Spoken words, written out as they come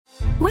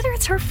Whether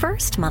it's her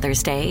first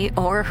Mother's Day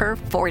or her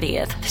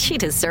 40th, she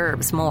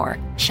deserves more.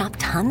 Shop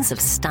tons of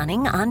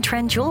stunning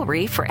on-trend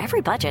jewelry for every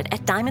budget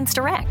at Diamonds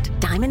Direct.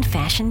 Diamond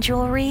fashion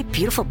jewelry,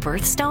 beautiful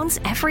birthstones,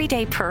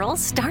 everyday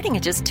pearls starting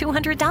at just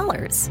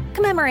 $200.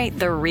 Commemorate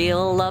the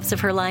real loves of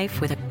her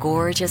life with a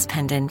gorgeous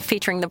pendant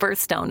featuring the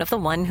birthstone of the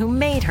one who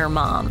made her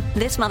mom.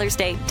 This Mother's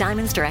Day,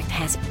 Diamonds Direct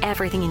has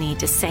everything you need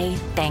to say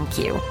thank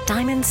you.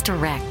 Diamonds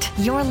Direct.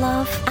 Your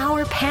love,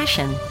 our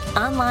passion.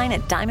 Online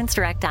at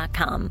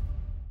diamondsdirect.com.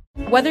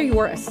 Whether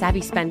you're a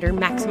savvy spender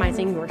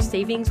maximizing your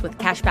savings with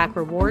cashback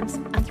rewards,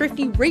 a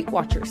thrifty rate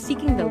watcher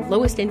seeking the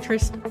lowest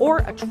interest, or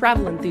a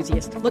travel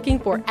enthusiast looking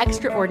for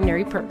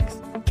extraordinary perks,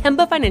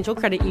 Kemba Financial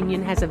Credit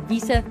Union has a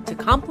visa to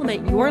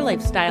complement your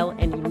lifestyle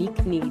and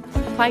unique needs.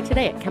 Apply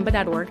today at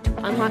Kemba.org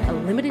to unlock a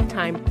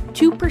limited-time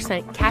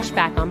 2% cash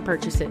back on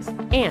purchases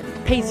and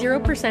pay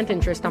 0%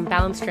 interest on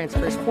balance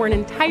transfers for an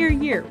entire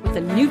year with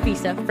a new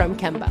visa from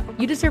Kemba.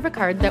 You deserve a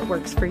card that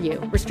works for you.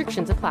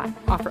 Restrictions apply.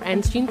 Offer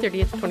ends June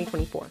 30th,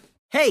 2024.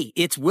 Hey,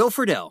 it's Will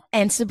Friedle.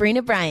 And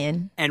Sabrina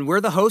Bryan. And we're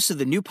the hosts of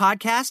the new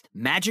podcast,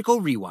 Magical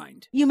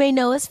Rewind. You may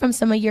know us from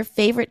some of your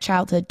favorite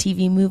childhood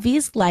TV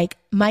movies like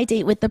My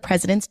Date with the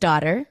President's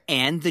Daughter.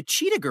 And the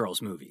Cheetah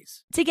Girls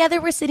movies. Together,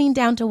 we're sitting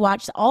down to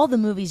watch all the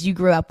movies you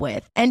grew up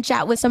with and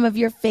chat with some of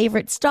your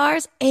favorite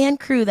stars and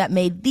crew that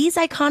made these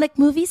iconic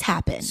movies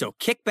happen. So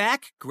kick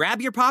back,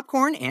 grab your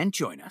popcorn, and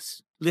join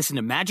us. Listen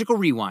to Magical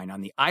Rewind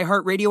on the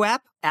iHeartRadio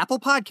app, Apple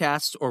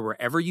Podcasts, or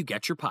wherever you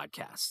get your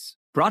podcasts.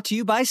 Brought to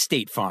you by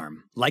State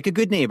Farm. Like a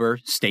good neighbor,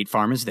 State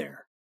Farm is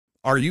there.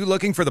 Are you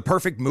looking for the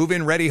perfect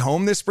move-in ready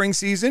home this spring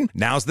season?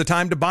 Now's the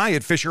time to buy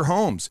at Fisher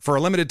Homes. For a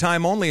limited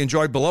time only,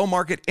 enjoy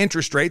below-market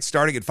interest rates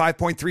starting at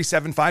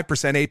 5.375%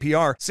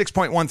 APR,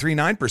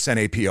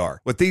 6.139% APR.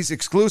 With these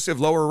exclusive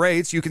lower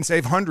rates, you can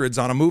save hundreds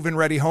on a move-in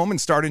ready home and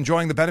start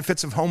enjoying the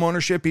benefits of home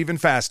ownership even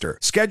faster.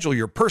 Schedule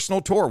your personal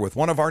tour with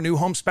one of our new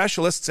home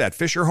specialists at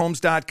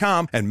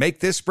FisherHomes.com and make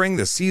this spring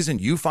the season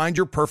you find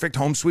your perfect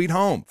home sweet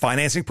home.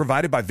 Financing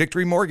provided by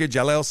Victory Mortgage,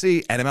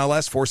 LLC,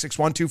 NMLS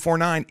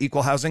 461249,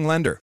 Equal Housing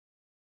Lender.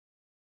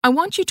 I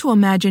want you to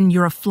imagine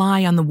you're a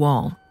fly on the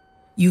wall.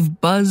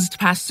 You've buzzed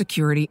past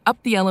security,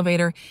 up the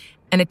elevator,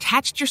 and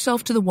attached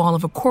yourself to the wall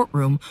of a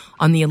courtroom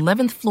on the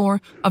 11th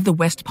floor of the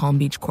West Palm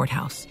Beach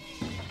courthouse.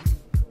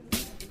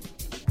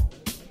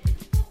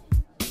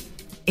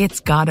 It's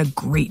got a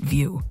great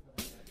view.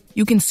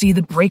 You can see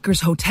the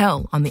Breakers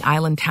Hotel on the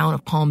island town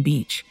of Palm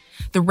Beach,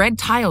 the red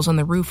tiles on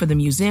the roof of the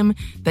museum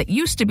that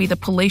used to be the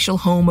palatial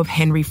home of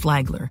Henry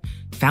Flagler,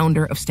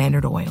 founder of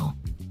Standard Oil.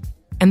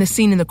 And the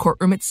scene in the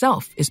courtroom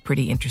itself is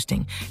pretty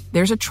interesting.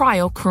 There's a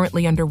trial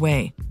currently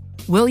underway.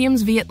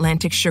 Williams v.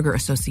 Atlantic Sugar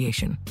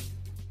Association.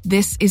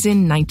 This is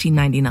in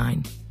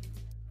 1999.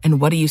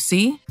 And what do you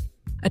see?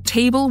 A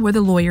table where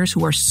the lawyers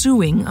who are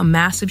suing a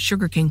massive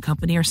sugarcane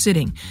company are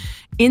sitting.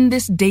 In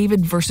this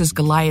David versus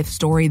Goliath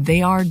story,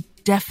 they are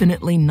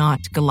definitely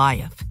not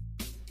Goliath.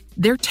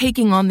 They're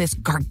taking on this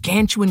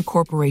gargantuan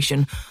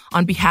corporation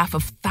on behalf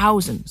of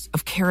thousands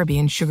of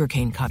Caribbean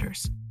sugarcane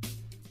cutters.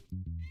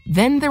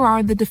 Then there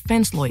are the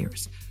defense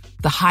lawyers,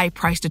 the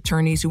high-priced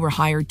attorneys who were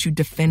hired to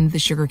defend the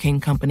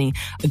sugarcane company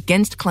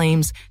against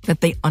claims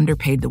that they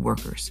underpaid the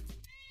workers.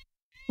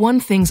 One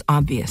thing's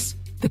obvious.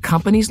 The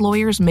company's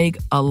lawyers make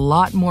a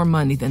lot more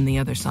money than the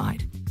other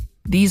side.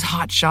 These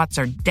hotshots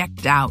are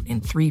decked out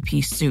in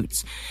three-piece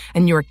suits,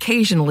 and you're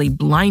occasionally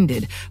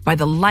blinded by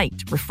the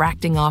light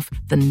refracting off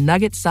the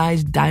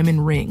nugget-sized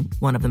diamond ring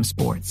one of them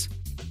sports.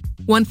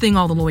 One thing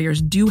all the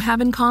lawyers do have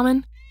in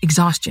common: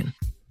 exhaustion.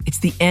 It's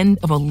the end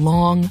of a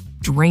long,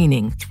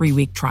 draining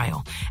 3-week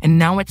trial, and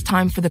now it's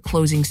time for the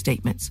closing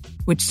statements,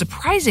 which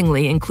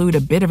surprisingly include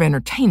a bit of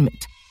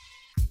entertainment.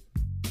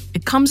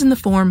 It comes in the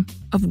form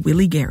of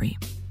Willie Gary.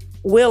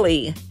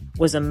 Willie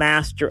was a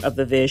master of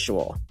the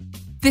visual.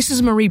 This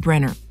is Marie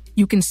Brenner.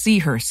 You can see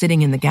her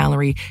sitting in the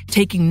gallery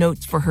taking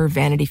notes for her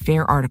Vanity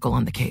Fair article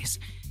on the case.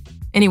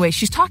 Anyway,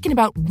 she's talking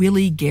about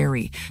Willie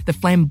Gary, the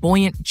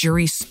flamboyant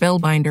jury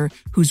spellbinder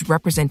who's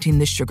representing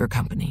the sugar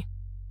company.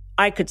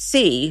 I could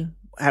see,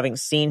 having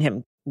seen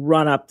him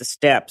run up the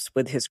steps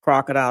with his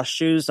crocodile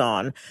shoes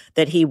on,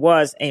 that he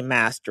was a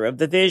master of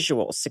the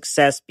visual.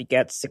 Success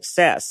begets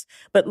success.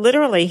 But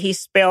literally, he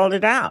spelled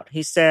it out.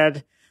 He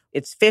said,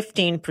 it's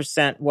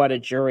 15% what a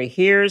jury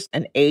hears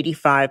and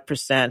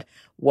 85%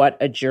 what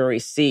a jury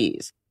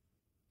sees.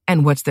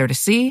 And what's there to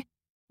see?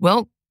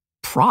 Well,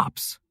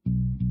 props.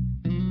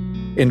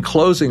 In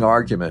closing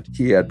argument,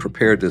 he had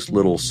prepared this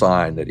little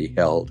sign that he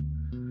held,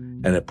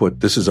 and it put,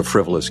 "This is a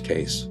frivolous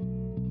case."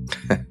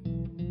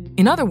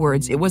 In other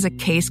words, it was a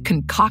case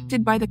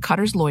concocted by the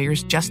cutter's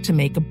lawyers just to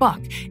make a buck.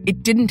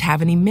 It didn't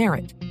have any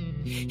merit.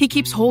 He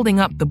keeps holding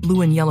up the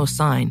blue and yellow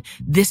sign.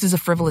 This is a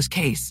frivolous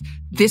case.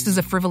 This is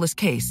a frivolous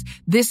case.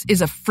 This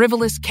is a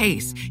frivolous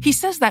case. He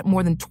says that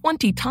more than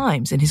 20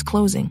 times in his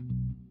closing.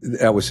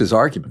 That was his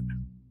argument.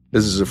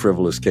 This is a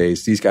frivolous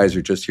case. These guys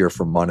are just here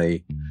for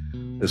money.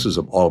 This is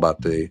all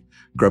about the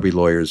grubby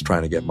lawyers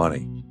trying to get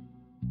money.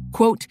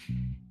 Quote,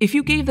 if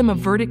you gave them a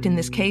verdict in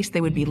this case,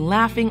 they would be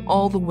laughing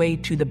all the way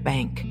to the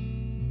bank.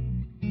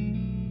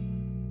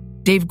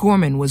 Dave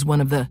Gorman was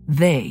one of the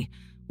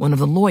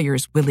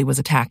lawyers Willie was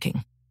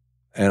attacking.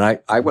 And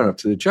I went up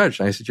to the judge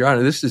and I said, Your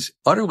Honor, this is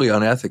utterly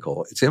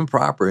unethical. It's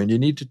improper and you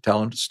need to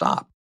tell him to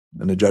stop.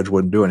 And the judge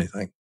wouldn't do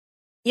anything.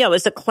 Yeah, it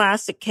was a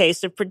classic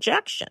case of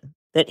projection.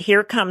 That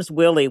here comes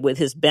Willie with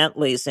his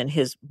Bentleys and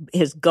his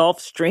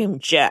Gulfstream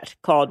jet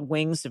called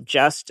Wings of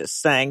Justice,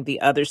 saying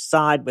the other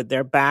side with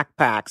their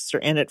backpacks are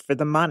in it for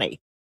the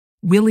money.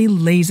 Willie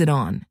lays it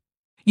on.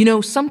 You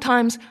know,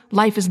 sometimes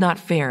life is not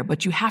fair,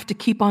 but you have to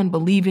keep on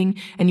believing,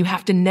 and you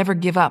have to never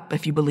give up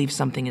if you believe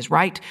something is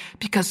right,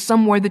 because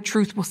somewhere the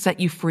truth will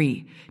set you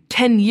free.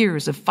 10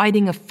 years of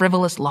fighting a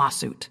frivolous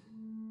lawsuit.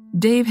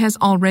 Dave has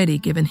already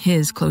given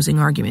his closing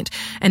argument,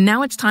 and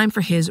now it's time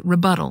for his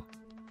rebuttal.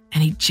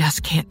 And he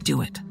just can't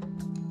do it.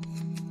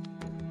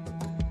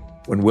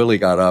 When Willie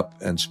got up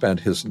and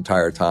spent his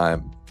entire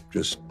time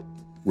just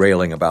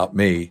railing about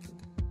me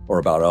or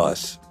about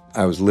us,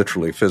 I was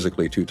literally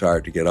physically too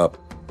tired to get up.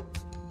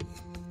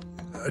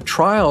 A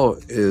trial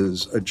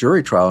is, a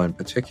jury trial in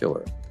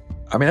particular,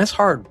 I mean, that's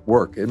hard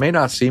work. It may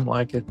not seem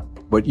like it,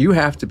 but you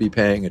have to be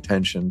paying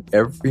attention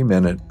every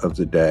minute of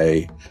the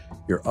day.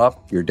 You're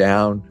up, you're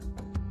down,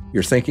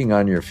 you're thinking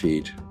on your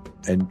feet,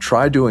 and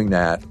try doing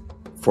that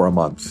for a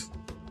month.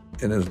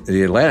 In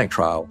the Atlantic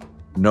trial,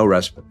 no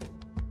respite.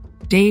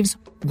 Dave's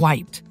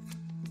wiped.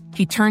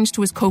 He turns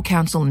to his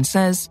co-counsel and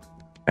says,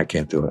 I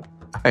can't do it.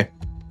 I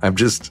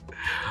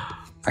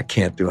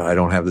can't do it. I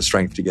don't have the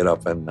strength to get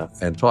up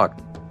and talk.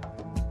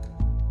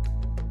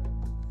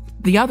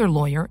 The other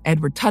lawyer,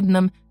 Edward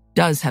Tuddenham,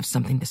 does have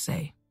something to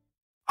say.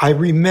 I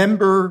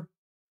remember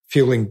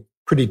feeling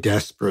pretty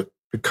desperate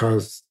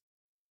because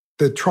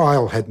the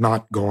trial had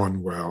not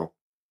gone well.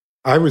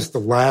 I was the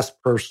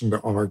last person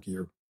to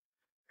argue.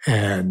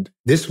 And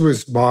this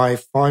was my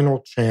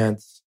final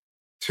chance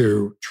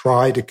to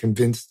try to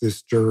convince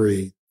this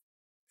jury.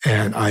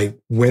 And I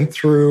went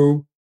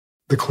through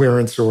the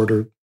clearance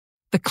order.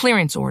 The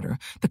clearance order,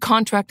 the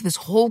contract this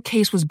whole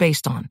case was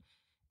based on.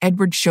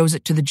 Edward shows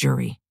it to the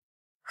jury.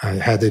 I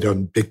had it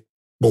on big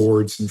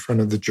boards in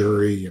front of the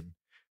jury and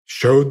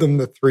showed them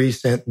the 3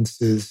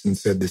 sentences and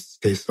said, this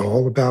case is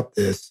all about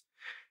this.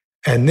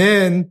 And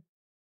then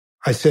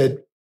I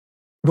said,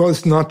 well,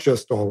 it's not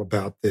just all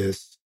about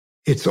this.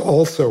 It's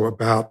also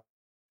about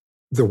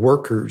the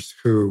workers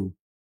who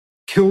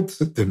killed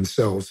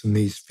themselves in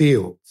these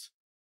fields,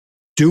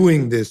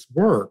 doing this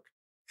work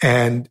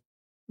and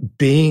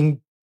being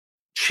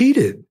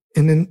cheated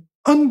in an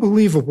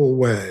unbelievable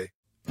way.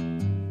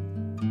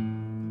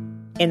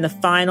 In the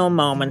final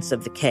moments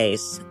of the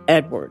case,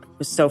 Edward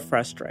was so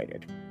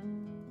frustrated.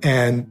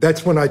 And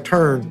that's when I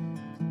turned.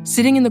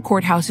 Sitting in the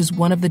courthouse is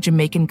one of the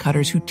Jamaican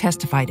cutters who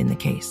testified in the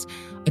case,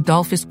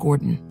 Adolphus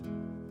Gordon.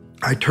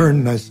 I turned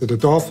and I said,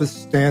 Adolphus,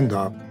 stand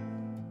up.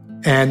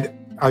 And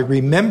I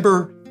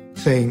remember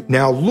saying,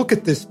 now look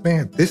at this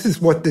man. This is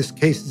what this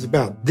case is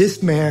about.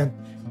 This man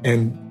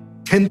and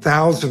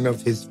 10,000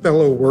 of his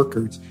fellow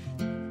workers.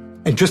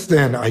 And just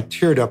then I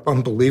teared up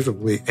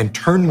unbelievably and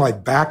turned my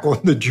back on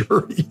the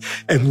jury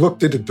and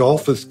looked at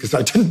Adolphus because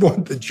I didn't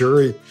want the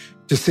jury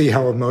to see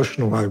how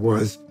emotional I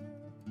was.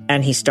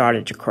 And he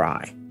started to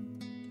cry.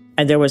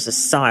 And there was a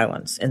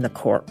silence in the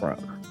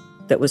courtroom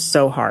that was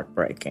so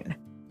heartbreaking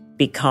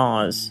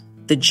because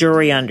the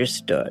jury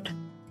understood.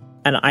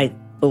 And I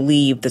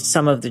believe that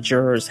some of the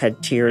jurors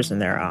had tears in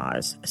their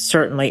eyes.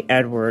 Certainly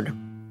Edward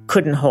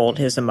couldn't hold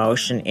his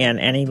emotion in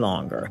any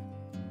longer.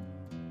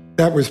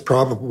 That was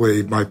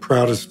probably my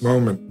proudest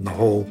moment in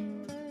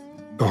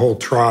the whole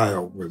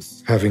trial,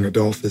 was having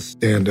Adolphus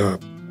stand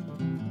up.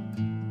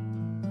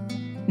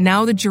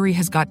 Now the jury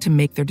has got to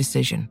make their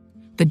decision.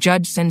 The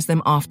judge sends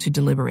them off to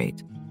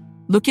deliberate.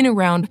 Looking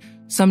around,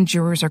 some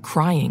jurors are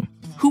crying.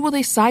 Who will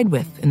they side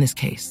with in this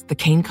case? The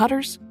cane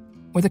cutters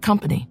or the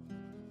company?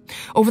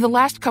 Over the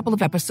last couple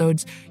of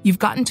episodes, you've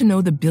gotten to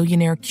know the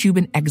billionaire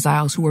Cuban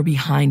exiles who are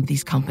behind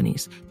these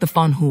companies, the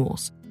Von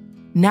Hools.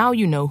 Now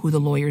you know who the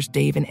lawyers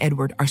Dave and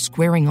Edward are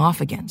squaring off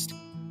against.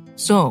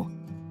 So,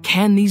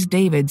 can these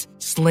Davids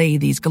slay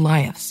these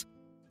Goliaths?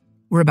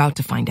 We're about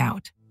to find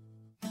out.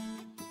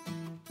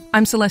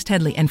 I'm Celeste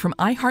Headley, and from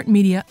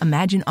iHeartMedia,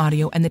 Imagine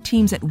Audio, and the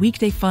teams at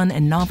Weekday Fun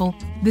and Novel,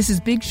 this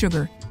is Big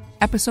Sugar,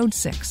 Episode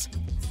 6,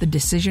 The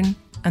Decision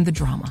and the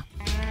Drama.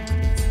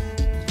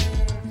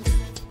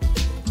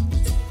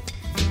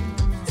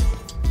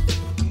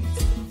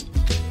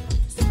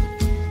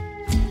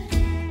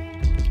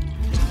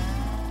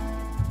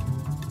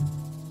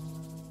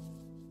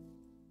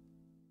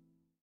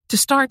 To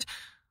start,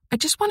 I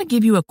just want to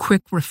give you a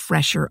quick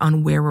refresher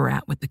on where we're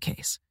at with the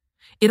case.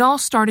 It all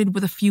started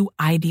with a few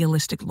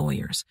idealistic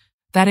lawyers.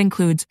 That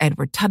includes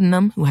Edward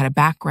Tuddenham, who had a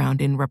background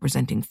in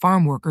representing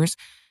farm workers,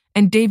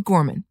 and Dave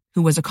Gorman,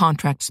 who was a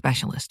contract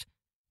specialist.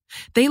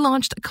 They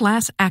launched a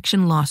class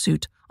action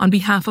lawsuit on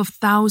behalf of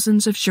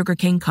thousands of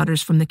sugarcane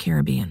cutters from the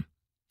Caribbean.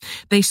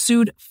 They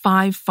sued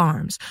 5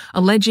 farms,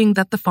 alleging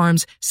that the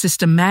farms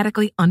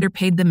systematically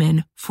underpaid the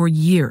men for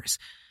years.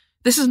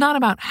 This is not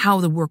about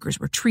how the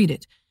workers were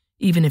treated,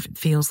 even if it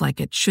feels like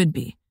it should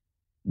be.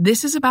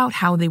 This is about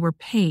how they were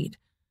paid.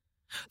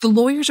 The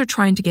lawyers are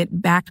trying to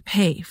get back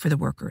pay for the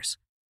workers.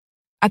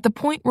 At the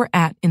point we're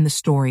at in the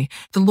story,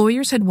 the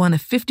lawyers had won a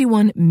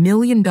 $51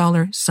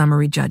 million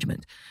summary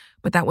judgment,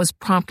 but that was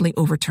promptly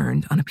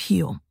overturned on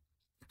appeal.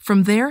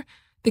 From there,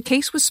 the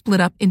case was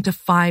split up into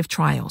 5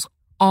 trials,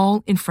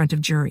 all in front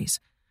of juries.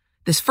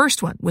 This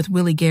first one, with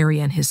Willie Gary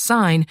and his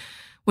sign,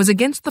 was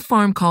against the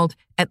farm called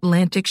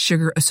Atlantic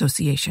Sugar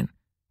Association,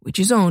 which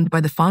is owned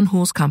by the Von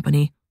Hool's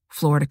company,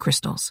 Florida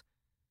Crystals.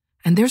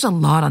 And there's a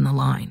lot on the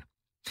line.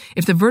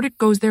 If the verdict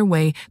goes their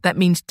way, that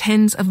means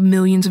tens of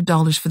millions of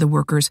dollars for the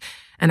workers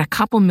and a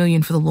couple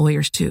million for the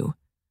lawyers, too.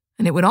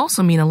 And it would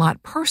also mean a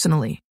lot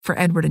personally for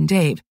Edward and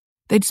Dave.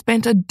 They'd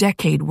spent a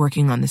decade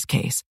working on this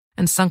case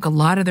and sunk a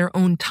lot of their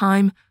own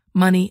time,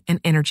 money, and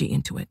energy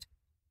into it.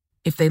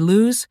 If they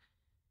lose,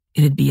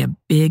 it'd be a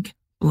big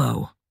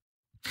blow.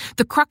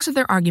 The crux of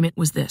their argument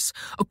was this.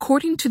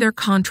 According to their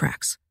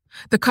contracts,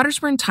 the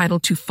cutters were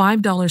entitled to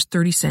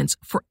 $5.30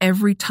 for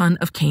every ton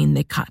of cane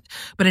they cut,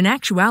 but in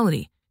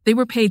actuality, they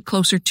were paid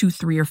closer to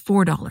 $3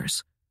 or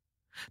 $4.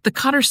 The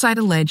cutter side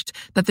alleged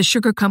that the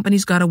sugar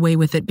companies got away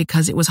with it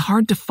because it was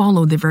hard to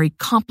follow the very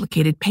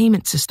complicated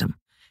payment system,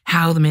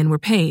 how the men were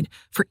paid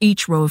for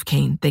each row of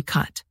cane they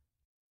cut.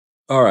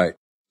 All right,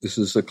 this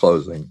is the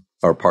closing,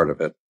 or part of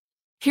it.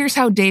 Here's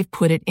how Dave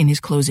put it in his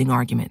closing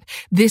argument.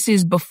 This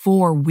is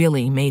before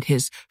Willie made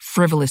his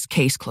frivolous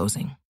case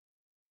closing.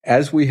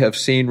 As we have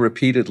seen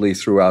repeatedly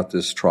throughout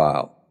this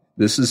trial,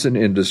 this is an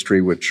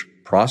industry which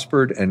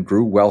prospered and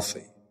grew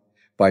wealthy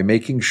by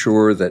making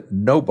sure that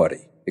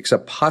nobody,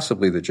 except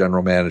possibly the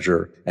general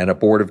manager and a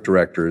board of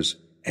directors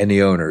and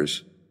the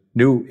owners,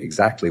 knew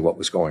exactly what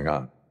was going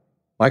on.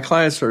 My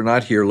clients are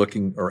not here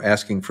looking or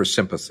asking for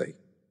sympathy.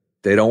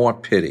 They don't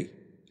want pity.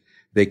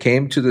 They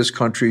came to this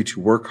country to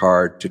work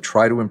hard to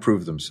try to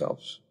improve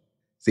themselves.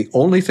 The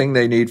only thing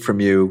they need from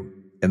you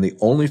and the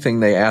only thing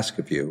they ask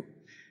of you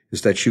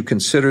is that you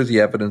consider the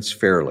evidence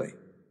fairly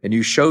and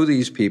you show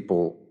these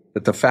people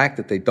that the fact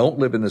that they don't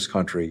live in this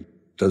country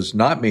does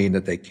not mean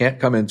that they can't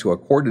come into a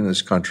court in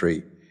this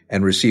country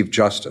and receive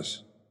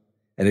justice.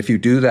 And if you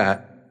do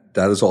that,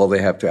 that is all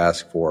they have to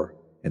ask for,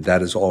 and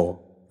that is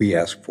all we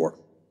ask for.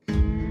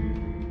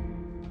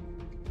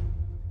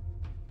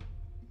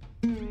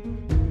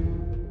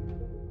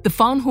 The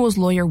Von Hool's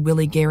lawyer,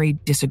 Willie Gary,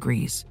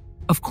 disagrees.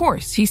 Of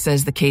course, he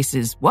says the case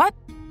is, what?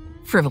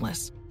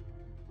 Frivolous.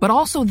 But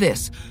also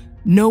this,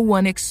 no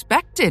one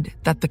expected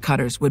that the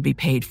cutters would be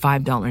paid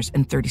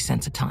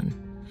 $5.30 a ton.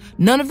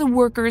 None of the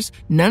workers,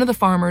 none of the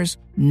farmers,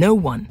 no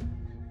one.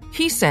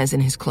 He says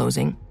in his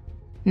closing,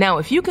 now,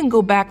 if you can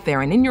go back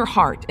there and in your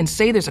heart and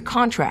say there's a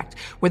contract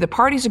where the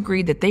parties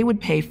agreed that they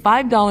would pay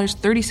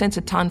 $5.30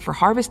 a ton for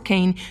harvest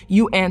cane,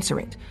 you answer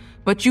it.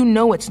 But you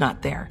know it's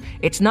not there.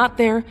 It's not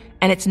there,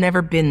 and it's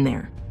never been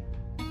there.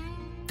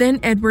 Then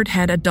Edward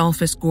had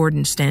Adolphus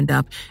Gordon stand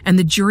up, and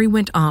the jury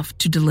went off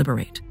to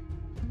deliberate.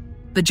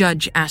 The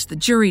judge asked the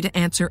jury to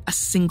answer a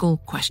single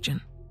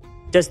question.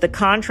 Does the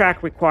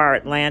contract require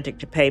Atlantic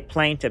to pay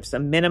plaintiffs a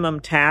minimum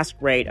task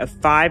rate of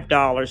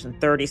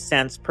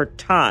 $5.30 per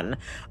ton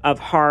of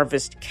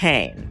harvest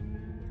cane?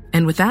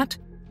 And with that,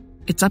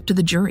 it's up to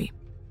the jury.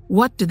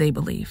 What do they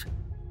believe?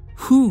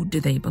 Who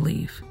do they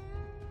believe?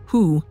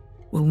 Who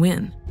will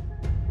win?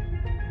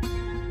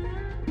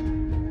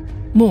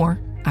 More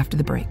after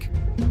the break.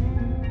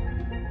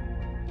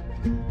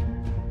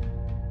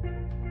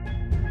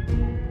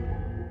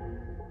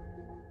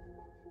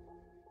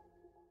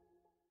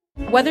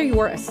 Whether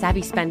you're a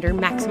savvy spender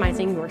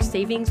maximizing your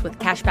savings with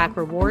cashback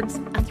rewards,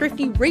 a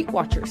thrifty rate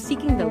watcher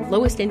seeking the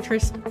lowest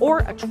interest, or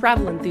a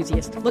travel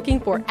enthusiast looking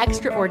for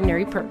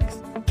extraordinary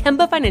perks,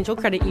 Kemba Financial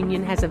Credit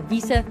Union has a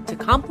visa to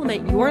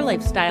complement your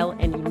lifestyle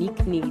and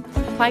unique needs.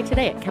 Apply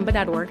today at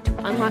Kemba.org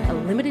to unlock a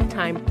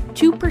limited-time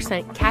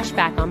 2% cash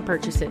back on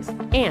purchases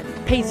and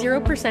pay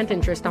 0%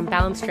 interest on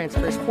balance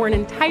transfers for an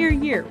entire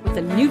year with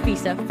a new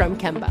visa from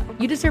Kemba.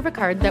 You deserve a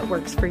card that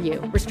works for you.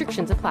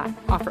 Restrictions apply.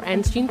 Offer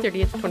ends June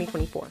 30th,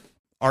 2024.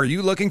 Are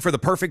you looking for the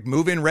perfect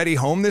move-in ready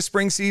home this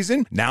spring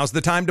season? Now's the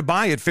time to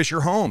buy at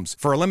Fisher Homes.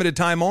 For a limited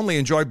time only,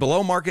 enjoy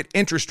below-market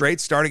interest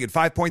rates starting at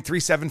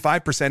 5.375%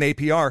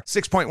 APR,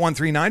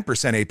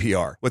 6.139%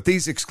 APR. With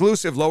these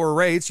exclusive lower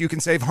rates, you can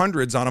save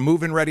hundreds on a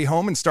move-in ready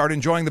home and start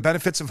enjoying the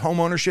benefits of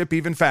homeownership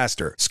even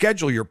faster.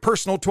 Schedule your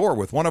personal tour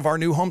with one of our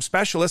new home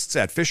specialists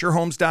at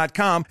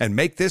FisherHomes.com and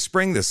make this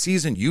spring the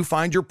season you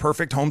find your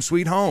perfect home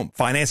sweet home.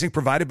 Financing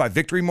provided by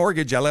Victory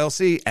Mortgage,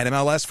 LLC,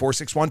 NMLS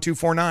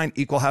 461249,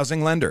 Equal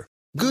Housing Lender.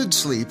 Good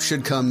sleep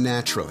should come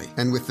naturally,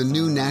 and with the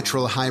new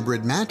Natural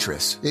Hybrid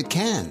mattress, it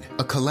can.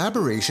 A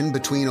collaboration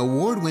between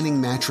award-winning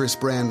mattress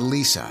brand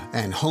Lisa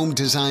and home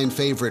design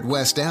favorite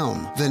West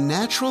Elm, the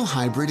Natural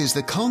Hybrid is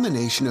the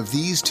culmination of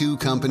these two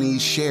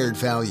companies' shared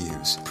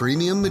values: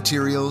 premium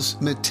materials,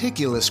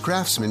 meticulous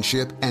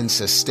craftsmanship, and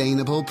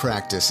sustainable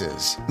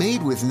practices.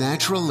 Made with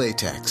natural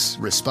latex,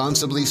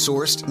 responsibly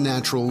sourced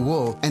natural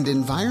wool, and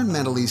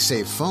environmentally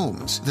safe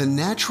foams, the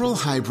Natural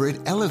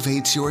Hybrid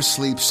elevates your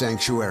sleep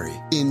sanctuary,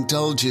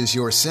 indulges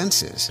your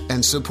senses,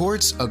 and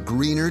supports a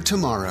greener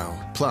tomorrow.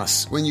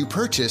 Plus, when you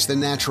purchase the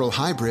natural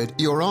hybrid,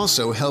 you're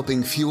also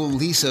helping fuel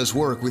Lisa's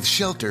work with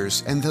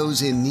shelters and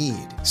those in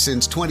need.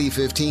 Since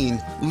 2015,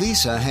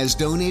 Lisa has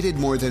donated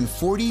more than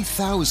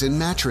 40,000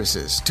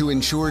 mattresses to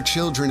ensure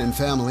children and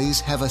families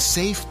have a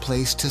safe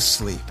place to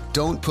sleep.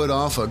 Don't put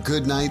off a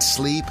good night's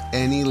sleep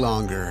any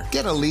longer.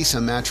 Get a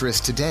Lisa mattress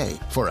today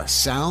for a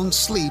sound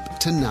sleep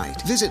tonight.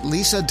 Visit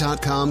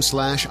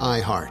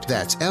lisa.com/iHeart.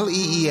 That's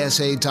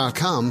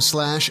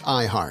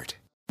LEESA.com/iHeart.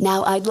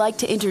 Now I'd like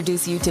to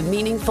introduce you to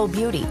Meaningful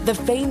Beauty, the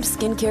famed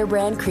skincare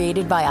brand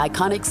created by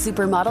iconic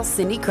supermodel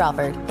Cindy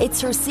Crawford.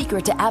 It's her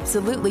secret to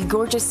absolutely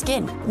gorgeous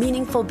skin.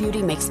 Meaningful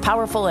Beauty makes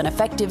powerful and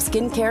effective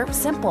skincare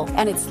simple,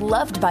 and it's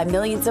loved by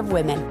millions of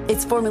women.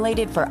 It's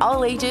formulated for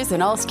all ages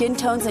and all skin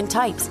tones and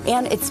types,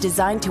 and it's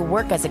designed to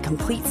work as a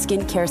complete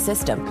skincare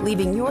system,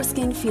 leaving your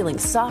skin feeling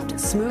soft,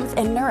 smooth,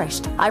 and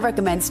nourished. I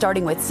recommend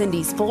starting with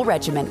Cindy's full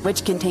regimen,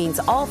 which contains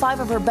all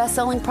 5 of her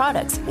best-selling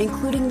products,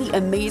 including the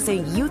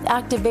amazing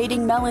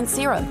youth-activating Melon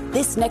Serum.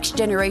 This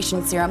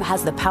next-generation serum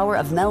has the power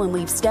of melon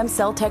leaf stem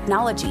cell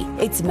technology.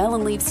 It's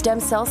melon leaf stem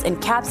cells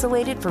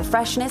encapsulated for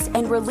freshness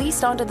and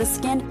released onto the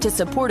skin to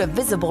support a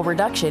visible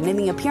reduction in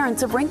the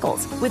appearance of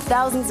wrinkles. With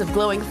thousands of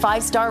glowing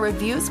 5-star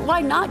reviews,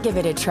 why not give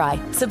it a try?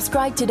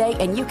 Subscribe today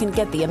and you can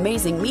get the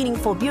amazing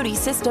Meaningful Beauty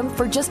system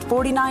for just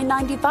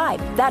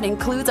 $49.95. That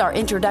includes our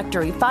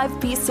introductory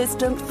 5-piece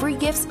system, free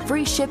gifts,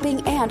 free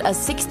shipping, and a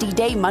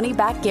 60-day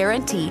money-back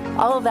guarantee.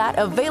 All of that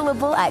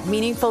available at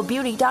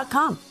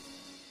meaningfulbeauty.com.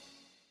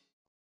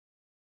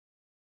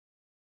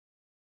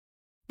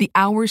 The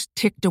hours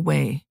ticked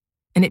away,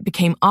 and it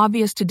became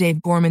obvious to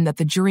Dave Gorman that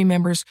the jury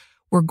members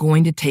were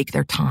going to take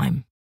their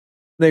time.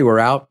 They were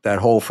out that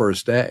whole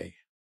first day,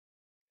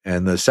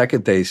 and the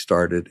second day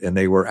started, and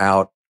they were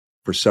out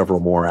for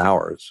several more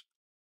hours.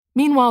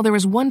 Meanwhile, there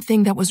was one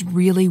thing that was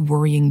really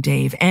worrying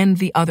Dave and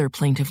the other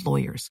plaintiff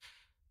lawyers: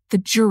 the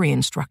jury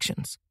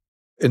instructions.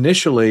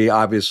 Initially,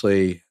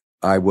 obviously,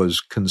 I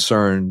was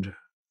concerned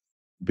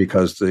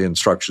because the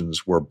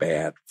instructions were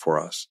bad for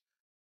us.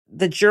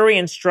 The jury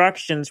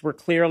instructions were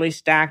clearly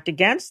stacked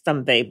against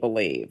them, they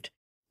believed.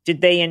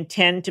 Did they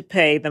intend to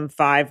pay them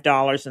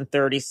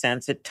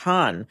 $5.30 a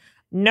ton?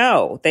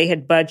 No, they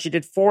had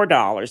budgeted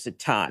 $4 a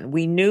ton.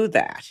 We knew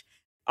that.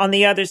 On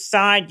the other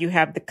side, you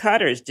have the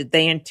cutters. Did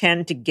they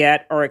intend to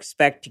get or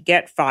expect to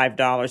get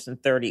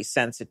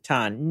 $5.30 a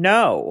ton?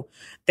 No,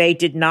 they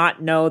did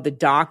not know the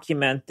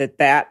document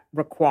that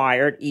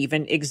required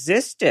even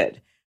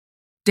existed.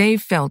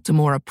 Dave felt a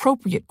more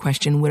appropriate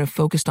question would have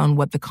focused on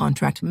what the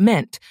contract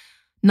meant,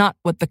 not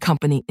what the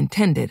company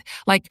intended.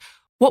 Like,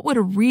 what would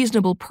a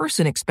reasonable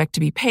person expect to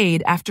be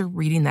paid after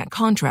reading that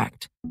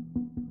contract?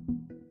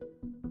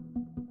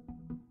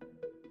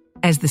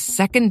 As the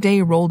second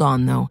day rolled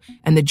on, though,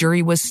 and the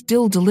jury was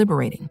still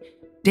deliberating,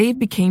 Dave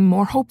became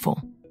more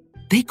hopeful.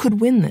 They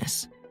could win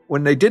this.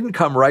 When they didn't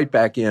come right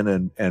back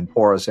in and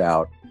pour us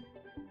out,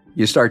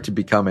 you start to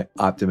become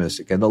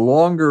optimistic. And the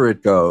longer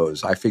it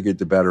goes, I figured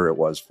the better it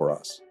was for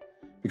us,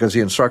 because the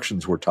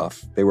instructions were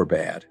tough. They were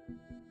bad.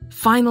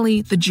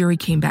 Finally, the jury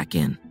came back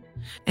in,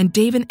 and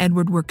Dave and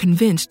Edward were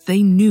convinced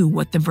they knew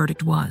what the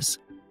verdict was.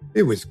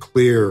 It was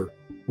clear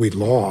we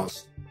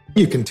lost.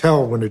 You can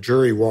tell when a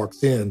jury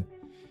walks in,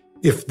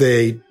 if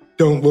they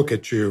don't look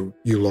at you,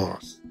 you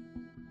lost.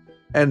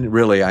 And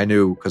really, I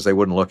knew, because they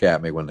wouldn't look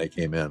at me when they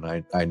came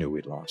in. I knew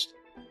we'd lost.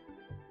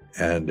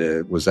 And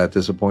was that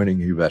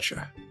disappointing? You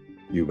betcha.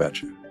 You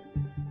betcha.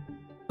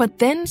 But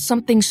then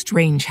something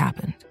strange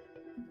happened.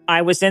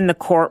 I was in the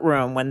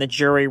courtroom when the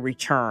jury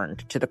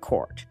returned to the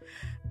court,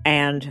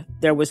 and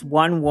there was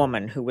one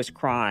woman who was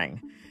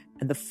crying,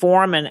 and the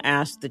foreman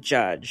asked the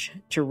judge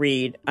to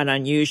read an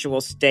unusual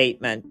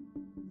statement.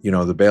 You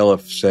know, the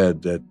bailiff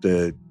said that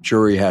the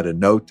jury had a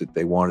note that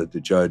they wanted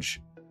the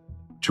judge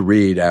to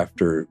read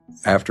after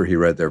he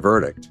read their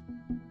verdict.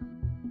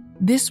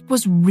 This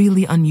was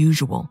really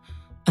unusual.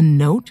 A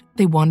note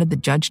they wanted the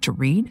judge to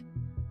read?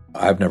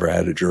 I've never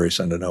had a jury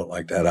send a note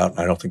like that out, and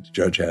I don't think the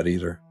judge had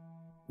either.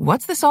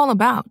 What's this all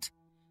about?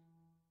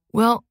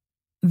 Well,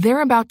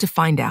 they're about to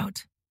find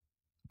out.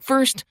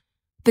 First,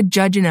 the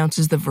judge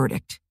announces the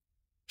verdict.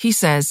 He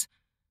says,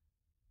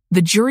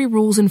 "The jury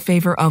rules in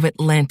favor of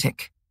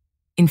Atlantic,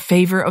 in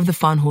favor of the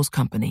Fahnholt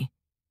Company."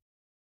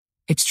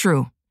 It's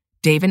true.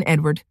 Dave and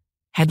Edward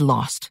had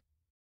lost.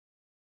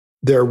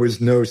 There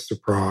was no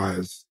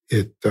surprise.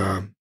 It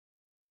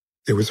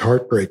was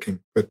heartbreaking,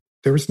 but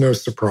there was no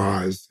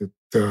surprise.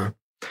 10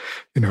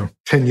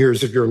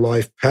 years of your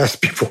life passed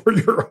before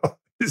your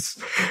eyes,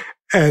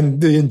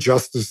 and the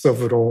injustice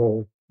of it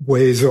all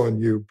weighs on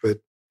you.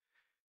 But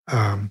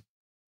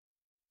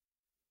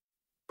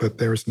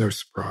there was no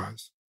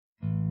surprise.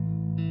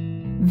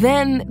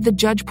 Then the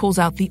judge pulls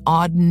out the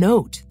odd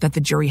note that the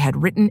jury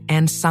had written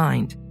and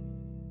signed.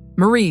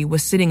 Marie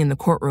was sitting in the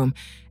courtroom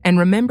and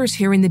remembers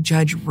hearing the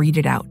judge read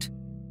it out.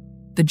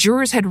 The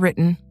jurors had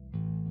written,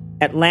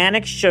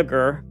 Atlantic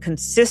Sugar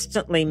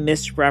consistently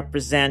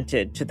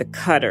misrepresented to the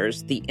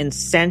cutters the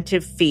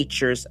incentive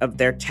features of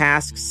their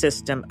task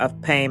system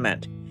of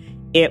payment.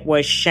 It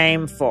was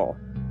shameful.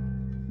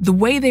 The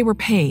way they were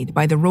paid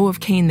by the row of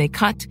cane they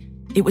cut,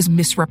 it was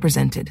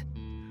misrepresented.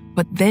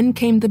 But then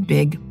came the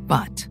big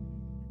but.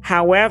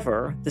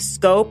 However, the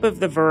scope of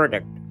the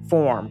verdict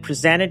form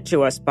presented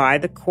to us by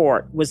the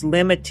court was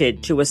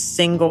limited to a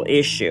single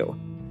issue.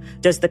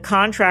 Does the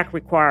contract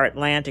require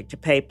Atlantic to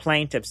pay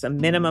plaintiffs a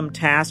minimum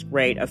task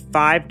rate of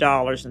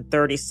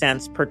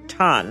 $5.30 per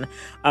ton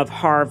of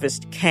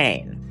harvest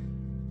cane?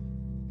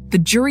 The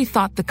jury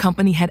thought the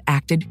company had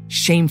acted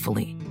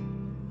shamefully.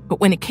 But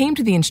when it came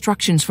to the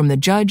instructions from the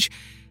judge,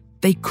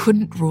 they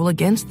couldn't rule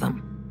against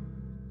them.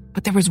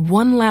 But there was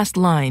one last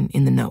line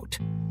in the note.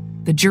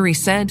 The jury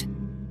said,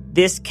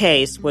 "This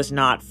case was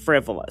not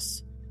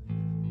frivolous."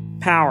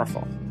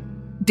 Powerful.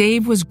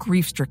 Dave was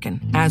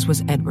grief-stricken, as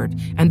was Edward,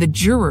 and the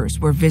jurors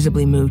were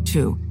visibly moved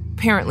too.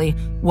 Apparently,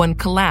 one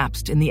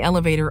collapsed in the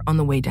elevator on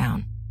the way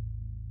down.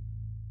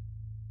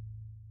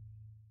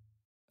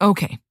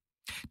 Okay,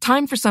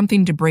 time for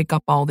something to break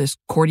up all this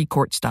courty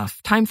court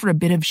stuff. Time for a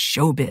bit of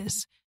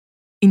showbiz.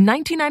 In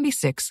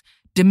 1996,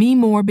 Demi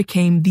Moore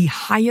became the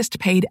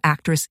highest-paid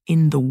actress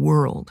in the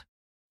world.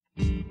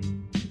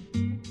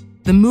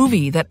 The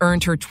movie that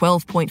earned her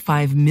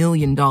 $12.5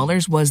 million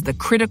was the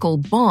critical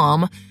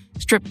bomb,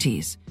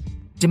 Striptease.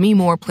 Demi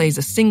Moore plays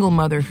a single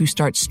mother who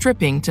starts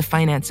stripping to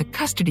finance a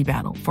custody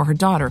battle for her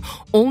daughter,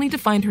 only to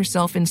find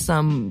herself in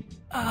some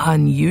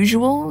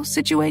unusual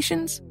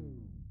situations.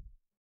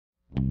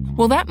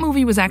 Well, that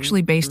movie was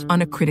actually based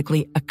on a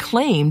critically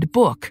acclaimed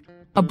book,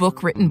 a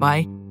book written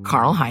by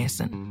Carl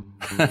Hiaasen.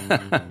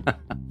 That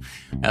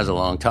was a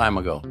long time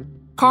ago.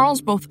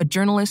 Carl's both a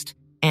journalist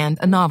and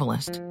a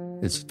novelist.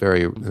 It's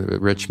very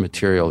rich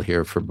material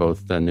here for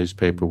both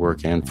newspaper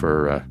work and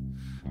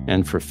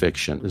for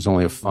fiction. There's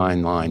only a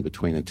fine line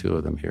between the two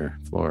of them here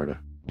in Florida.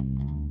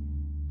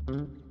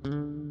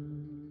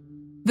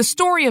 The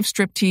story of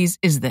Striptease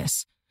is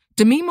this.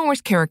 Demi Moore's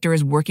character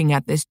is working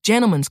at this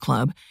gentleman's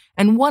club,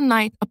 and one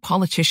night a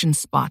politician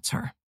spots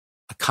her.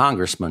 A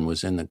congressman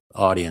was in the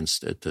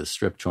audience at the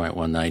strip joint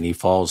one night, and he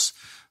falls,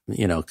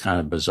 kind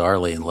of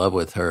bizarrely in love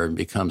with her and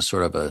becomes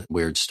sort of a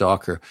weird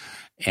stalker.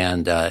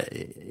 And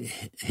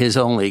his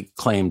only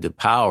claim to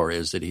power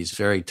is that he's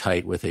very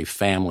tight with a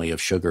family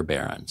of sugar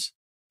barons.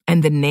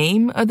 And the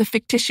name of the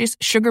fictitious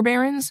sugar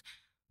barons?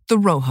 The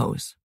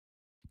Rojos.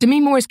 Demi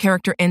Moore's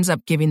character ends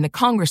up giving the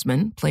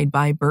congressman, played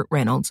by Burt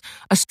Reynolds,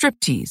 a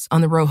striptease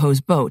on the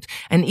Rojos' boat,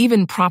 and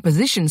even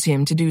propositions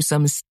him to do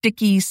some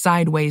sticky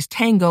sideways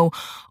tango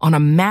on a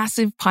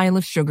massive pile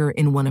of sugar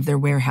in one of their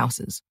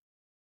warehouses.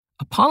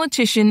 A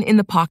politician in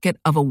the pocket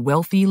of a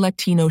wealthy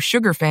Latino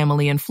sugar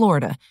family in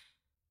Florida.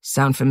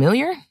 Sound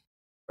familiar?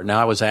 Now,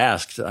 I was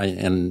asked,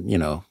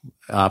 and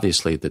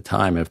obviously at the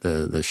time, if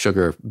the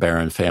sugar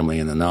baron family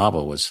in the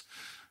novel was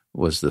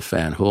the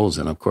Van Hoels,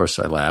 and of course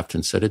I laughed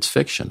and said, "It's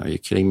fiction. Are you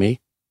kidding me?"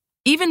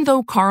 Even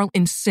though Carl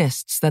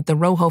insists that the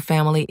Rojo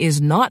family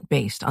is not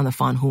based on the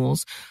Van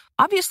Hoels,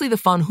 obviously the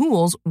Van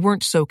Hoels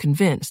weren't so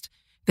convinced.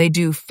 They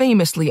do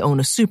famously own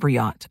a super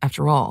yacht,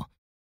 after all.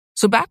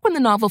 So back when the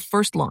novel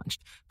first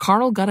launched,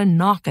 Carl got a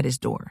knock at his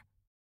door.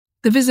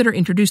 The visitor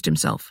introduced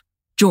himself,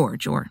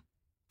 George, or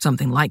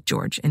something like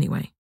George,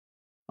 anyway.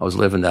 I was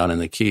living down in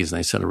the Keys, and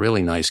they sent a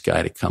really nice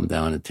guy to come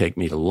down and take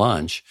me to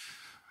lunch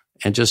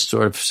and just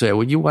sort of say,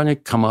 "Well, you want to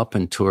come up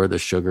and tour the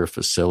sugar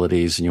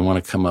facilities, and you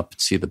want to come up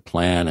and see the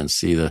plant and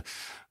see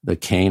the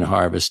cane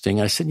harvesting?"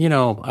 I said,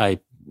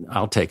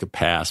 I'll take a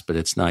pass, but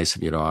it's nice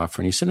of you to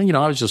offer. And he said,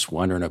 I was just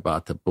wondering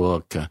about the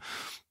book.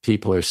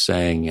 People are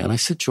saying, and I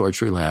said, "George,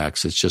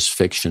 relax. It's just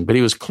fiction." But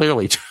he was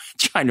clearly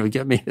trying to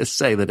get me to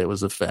say that it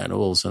was the Van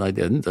Hoels, and I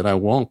didn't, and I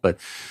won't. But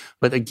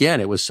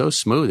again, it was so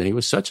smooth, and he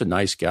was such a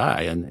nice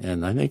guy.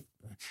 And I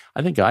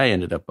think I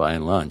ended up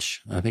buying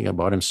lunch. I think I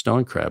bought him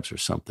stone crabs or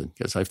something,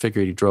 because I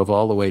figured he drove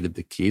all the way to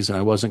the Keys, and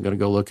I wasn't going to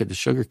go look at the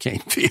sugarcane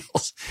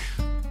fields.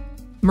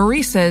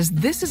 Marie says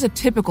this is a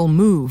typical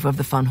move of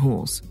the Van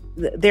Hoels.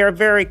 They're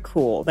very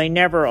cool. They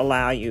never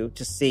allow you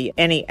to see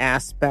any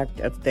aspect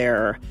of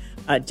their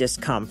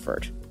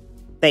discomfort.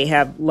 They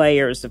have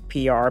layers of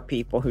PR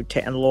people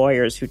and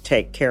lawyers who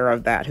take care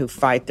of that, who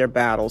fight their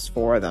battles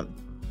for them.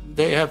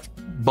 They have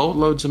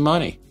boatloads of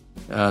money.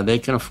 They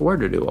can afford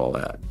to do all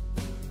that.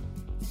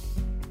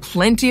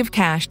 Plenty of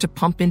cash to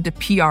pump into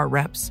PR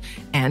reps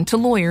and to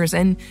lawyers,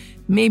 and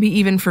maybe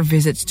even for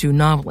visits to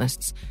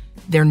novelists.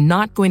 They're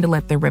not going to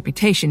let their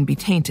reputation be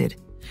tainted.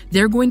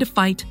 They're going to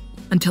fight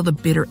until the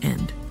bitter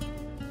end.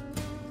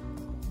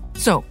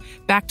 So,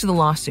 back to the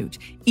lawsuit.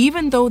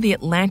 Even though the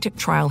Atlantic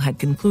trial had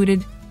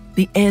concluded,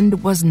 the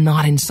end was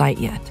not in sight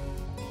yet.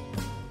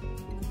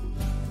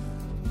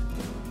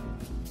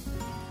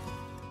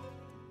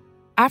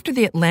 After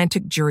the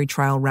Atlantic jury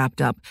trial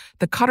wrapped up,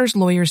 the Cutters'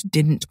 lawyers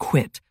didn't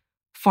quit.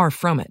 Far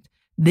from it.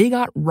 They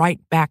got right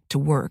back to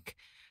work.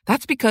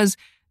 That's because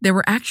there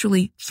were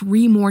actually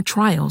 3 more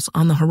trials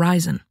on the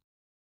horizon.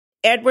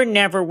 Edward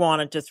never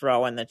wanted to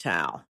throw in the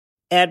towel.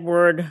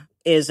 Edward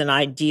is an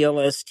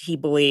idealist. He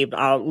believed,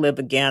 I'll live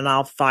again,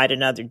 I'll fight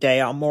another day,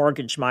 I'll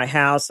mortgage my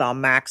house, I'll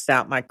max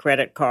out my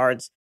credit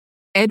cards.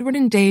 Edward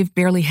and Dave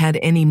barely had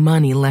any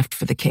money left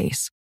for the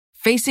case.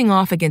 Facing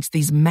off against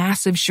these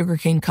massive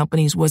sugarcane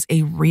companies was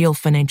a real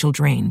financial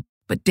drain,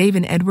 but Dave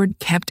and Edward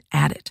kept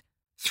at it.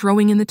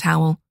 Throwing in the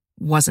towel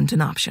wasn't an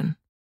option.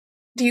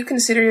 Do you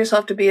consider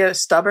yourself to be a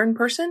stubborn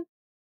person?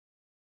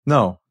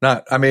 No,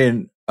 not. I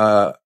mean,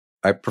 I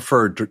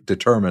prefer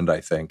determined, I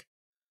think.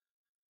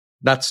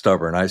 Not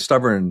stubborn.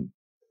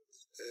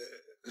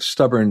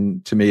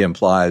 Stubborn to me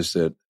implies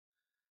that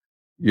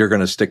you're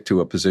going to stick to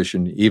a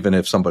position even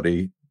if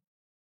somebody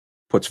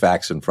puts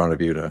facts in front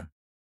of you to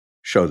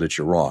show that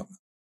you're wrong.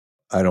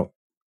 I don't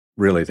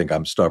really think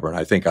I'm stubborn.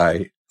 I think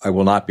I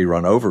will not be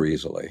run over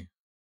easily,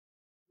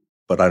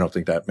 but I don't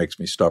think that makes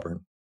me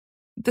stubborn.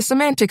 The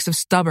semantics of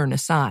stubborn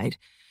aside,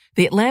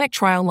 the Atlantic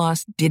trial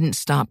loss didn't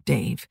stop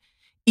Dave.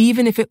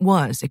 Even if it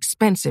was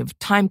expensive,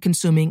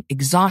 time-consuming,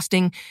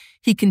 exhausting,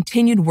 he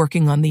continued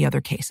working on the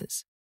other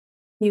cases.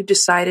 You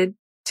decided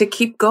to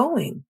keep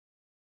going.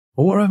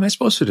 Well, what am I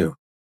supposed to do?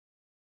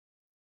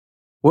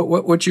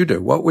 What would you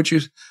do? What would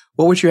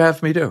you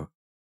have me do?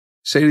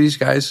 Say to these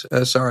guys,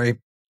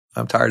 sorry,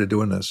 I'm tired of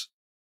doing this.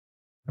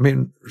 I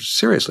mean,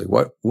 seriously,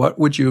 what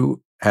would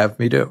you have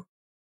me do?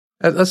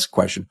 That's the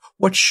question.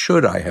 What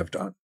should I have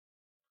done?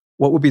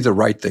 What would be the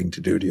right thing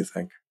to do, do you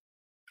think?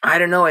 I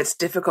don't know. It's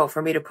difficult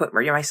for me to put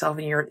myself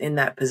in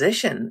that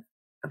position,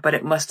 but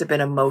it must have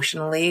been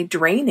emotionally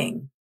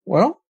draining.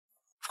 Well,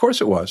 of course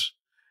it was.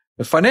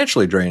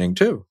 Financially draining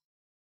too.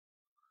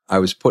 I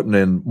was putting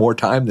in more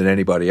time than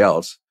anybody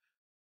else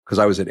because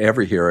I was at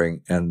every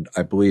hearing and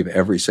I believe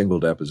every single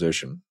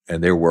deposition,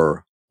 and there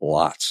were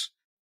lots.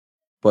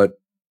 But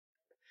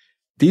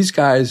these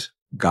guys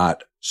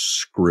got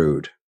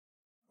screwed.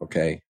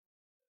 Okay.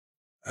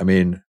 I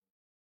mean,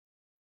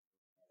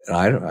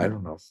 I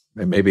don't know.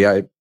 Maybe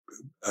a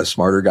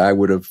smarter guy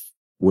would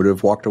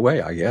have walked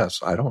away, I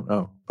guess. I don't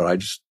know.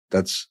 But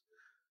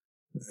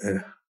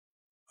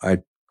I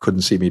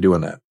couldn't see me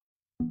doing that.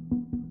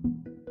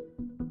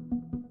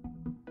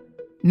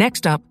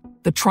 Next up,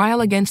 the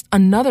trial against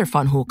another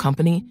Fanjul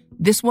company,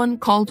 this one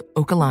called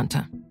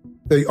Okilanta.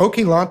 The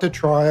Okilanta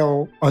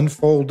trial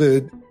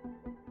unfolded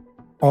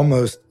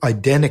almost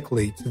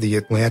identically to the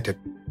Atlantic.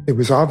 It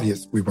was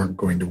obvious we weren't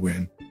going to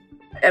win.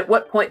 At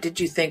what point did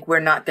you think we're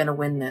not going to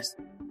win this?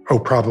 Oh,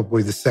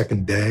 probably the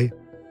second day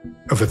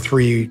of a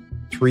three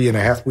and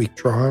a half week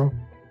trial.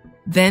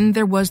 Then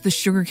there was the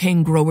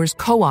Sugarcane Growers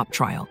Co-op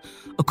trial,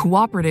 a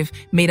cooperative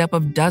made up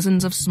of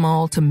dozens of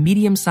small to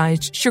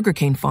medium-sized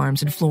sugarcane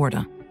farms in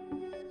Florida.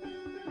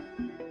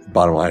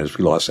 Bottom line is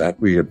we lost that.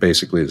 We had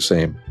basically the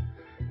same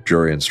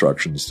jury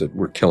instructions that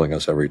were killing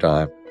us every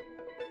time.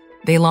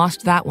 They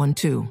lost that one,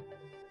 too.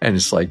 And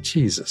it's like,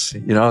 Jesus,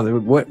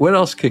 what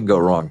else can go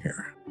wrong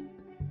here?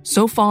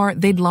 So far,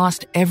 they'd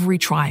lost every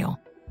trial.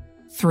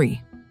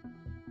 3.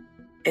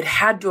 It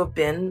had to have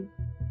been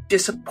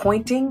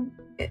disappointing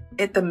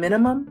at the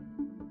minimum.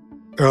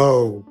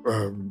 Oh,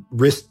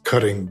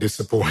 wrist-cutting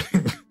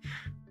disappointing.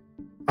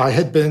 I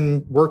had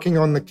been working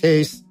on the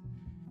case.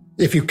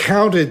 If you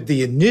counted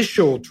the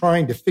initial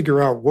trying to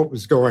figure out what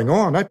was going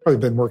on, I'd probably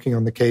been working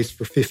on the case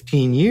for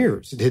 15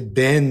 years. It had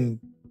been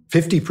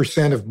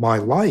 50% of my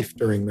life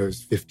during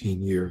those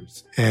 15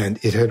 years, and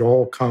it had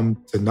all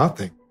come to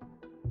nothing.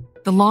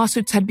 The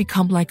lawsuits had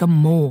become like a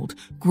mold,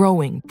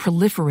 growing,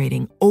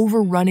 proliferating,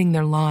 overrunning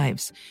their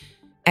lives.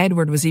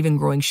 Edward was even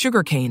growing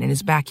sugarcane in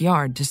his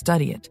backyard to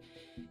study it.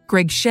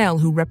 Greg Schell,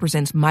 who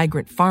represents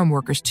migrant farm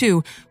workers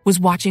too, was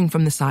watching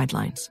from the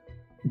sidelines.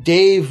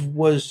 Dave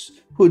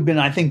who had been,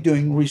 I think,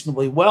 doing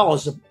reasonably well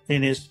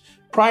in his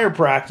prior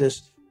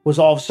practice, was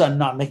all of a sudden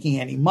not making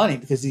any money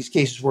because these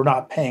cases were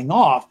not paying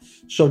off.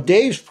 So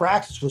Dave's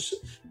practice was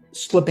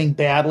slipping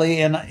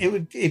badly, and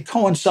it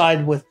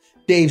coincided with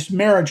Dave's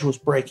marriage was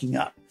breaking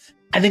up.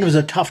 I think it was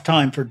a tough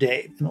time for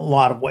Dave in a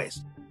lot of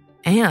ways.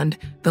 And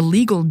the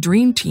legal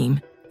dream team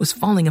was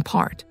falling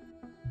apart.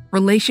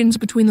 Relations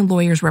between the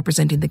lawyers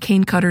representing the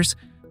cane cutters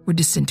were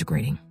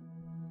disintegrating.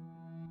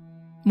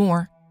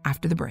 More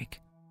after the break.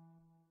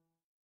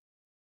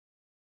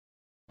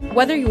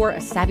 Whether you're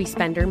a savvy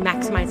spender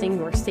maximizing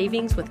your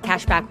savings with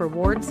cashback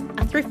rewards,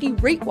 a thrifty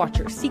rate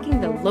watcher seeking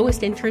the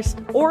lowest interest,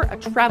 or a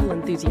travel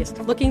enthusiast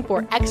looking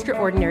for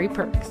extraordinary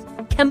perks,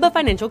 Kemba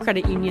Financial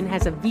Credit Union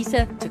has a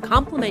visa to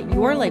complement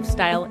your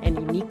lifestyle and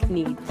unique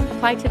needs.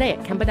 Apply today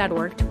at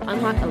Kemba.org to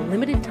unlock a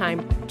limited time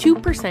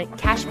 2%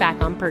 cash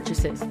back on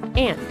purchases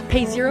and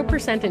pay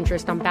 0%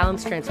 interest on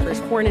balance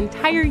transfers for an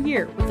entire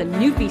year with a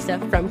new visa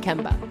from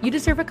Kemba. You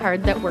deserve a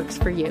card that works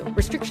for you.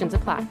 Restrictions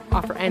apply.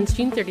 Offer ends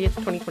June 30th,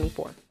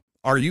 2024.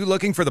 Are you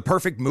looking for the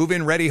perfect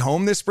move-in ready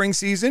home this spring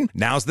season?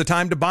 Now's the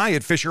time to buy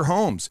at Fisher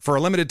Homes. For a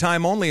limited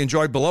time only,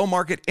 enjoy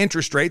below-market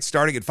interest rates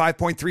starting at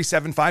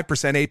 5.375%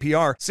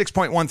 APR,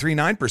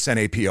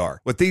 6.139% APR.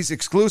 With these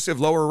exclusive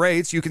lower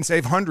rates, you can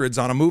save hundreds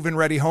on a move-in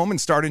ready home and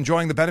start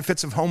enjoying the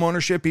benefits of home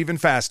ownership even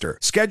faster.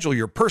 Schedule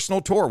your personal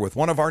tour with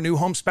one of our new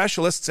home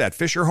specialists at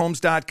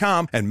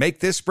FisherHomes.com and make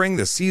this spring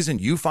the season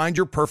you find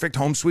your perfect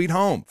home sweet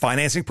home.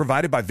 Financing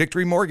provided by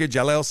Victory Mortgage,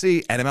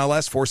 LLC,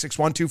 NMLS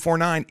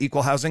 461249,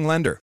 Equal Housing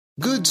Lender.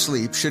 Good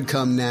sleep should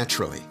come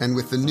naturally, and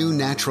with the new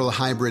Natural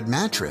Hybrid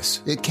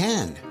mattress, it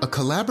can. A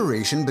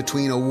collaboration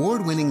between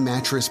award-winning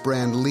mattress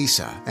brand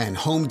Leesa and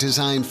home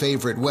design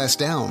favorite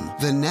West Elm,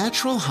 the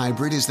Natural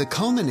Hybrid is the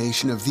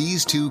culmination of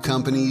these two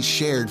companies'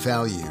 shared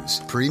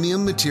values: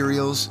 premium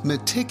materials,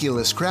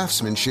 meticulous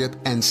craftsmanship,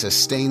 and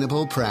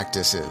sustainable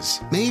practices.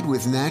 Made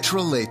with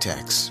natural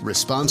latex,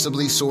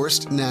 responsibly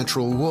sourced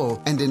natural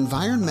wool, and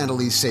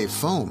environmentally safe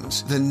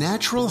foams, the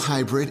Natural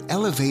Hybrid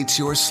elevates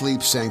your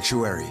sleep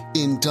sanctuary,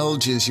 indulges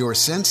your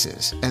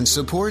senses, and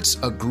supports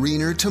a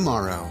greener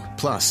tomorrow.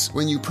 Plus,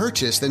 when you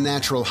purchase the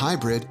Natural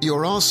Hybrid,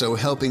 you're also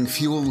helping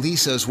fuel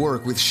Leesa's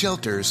work with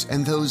shelters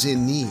and those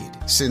in need.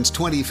 Since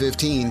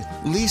 2015,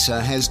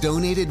 Leesa has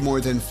donated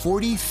more than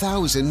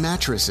 40,000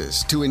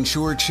 mattresses to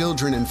ensure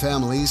children and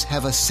families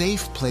have a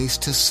safe place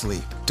to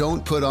sleep.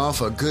 Don't put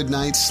off a good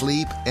night's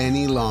sleep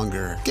any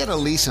longer. Get a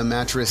Leesa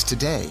mattress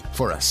today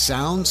for a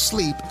sound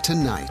sleep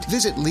tonight.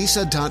 Visit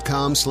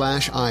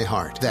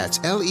leesa.com/iHeart. That's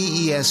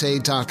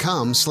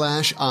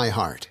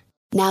LEESA.com/iHeart.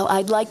 Now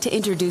I'd like to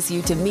introduce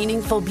you to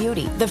Meaningful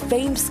Beauty, the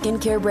famed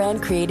skincare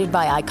brand created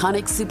by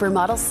iconic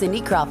supermodel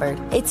Cindy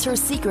Crawford. It's her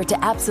secret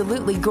to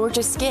absolutely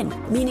gorgeous skin.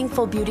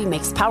 Meaningful Beauty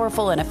makes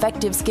powerful and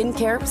effective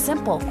skincare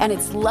simple, and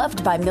it's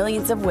loved by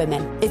millions of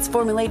women. It's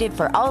formulated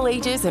for all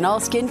ages and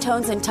all skin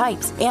tones and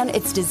types, and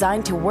it's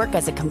designed to work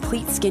as a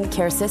complete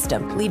skincare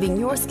system, leaving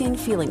your skin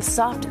feeling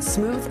soft,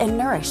 smooth, and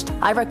nourished.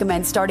 I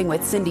recommend starting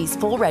with Cindy's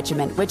full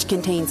regimen, which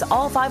contains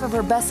all 5 of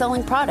her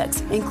best-selling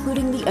products,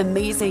 including the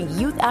amazing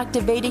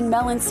youth-activating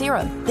Melon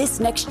Serum. This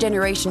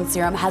next-generation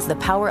serum has the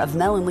power of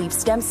melon leaf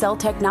stem cell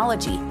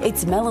technology.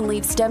 It's melon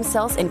leaf stem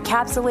cells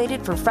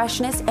encapsulated for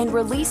freshness and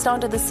released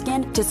onto the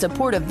skin to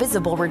support a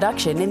visible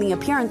reduction in the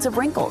appearance of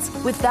wrinkles.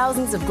 With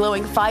thousands of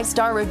glowing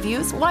 5-star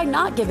reviews, why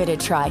not give it a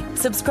try?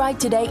 Subscribe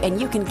today and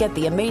you can get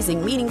the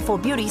amazing Meaningful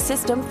Beauty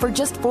system for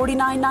just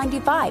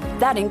 $49.95.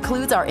 That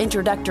includes our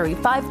introductory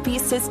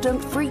 5-piece system,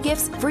 free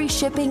gifts, free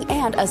shipping,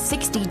 and a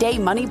 60-day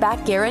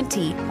money-back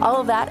guarantee. All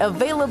of that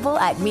available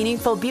at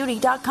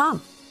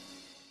meaningfulbeauty.com.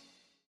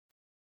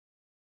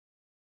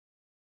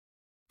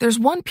 There's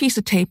one piece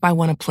of tape I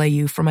want to play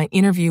you from my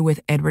interview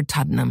with Edward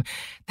Tuddenham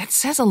that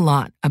says a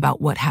lot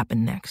about what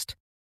happened next.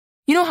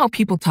 You know how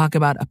people talk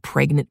about a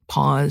pregnant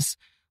pause,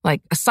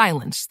 like a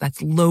silence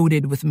that's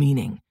loaded with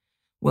meaning?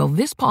 Well,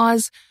 this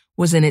pause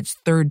was in its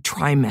 3rd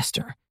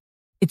trimester.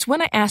 It's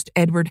when I asked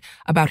Edward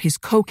about his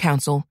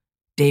co-counsel,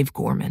 Dave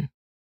Gorman.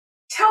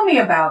 Tell me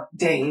about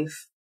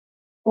Dave.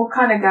 What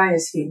kind of guy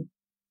is he?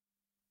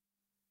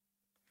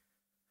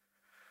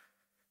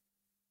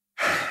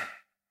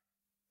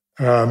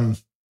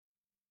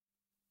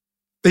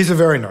 He's a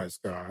very nice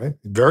guy,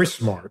 very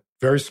smart,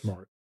 very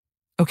smart.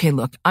 Okay,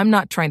 look, I'm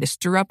not trying to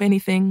stir up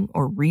anything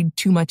or read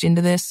too much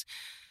into this,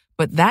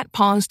 but that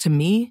pause to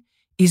me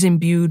is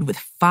imbued with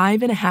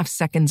 5.5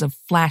 seconds of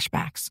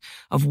flashbacks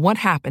of what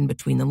happened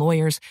between the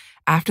lawyers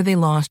after they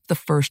lost the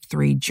first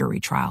 3 jury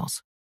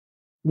trials.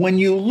 When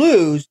you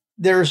lose,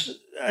 there's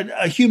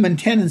a human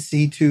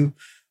tendency to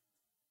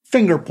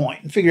finger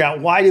point and figure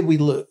out, why did we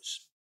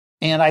lose?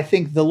 And I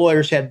think the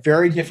lawyers had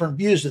very different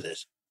views of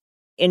this.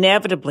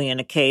 Inevitably, in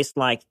a case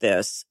like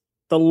this,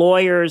 the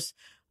lawyers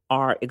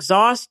are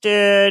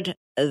exhausted.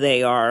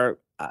 They are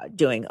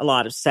doing a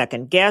lot of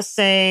second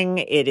guessing.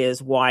 It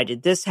is, why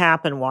did this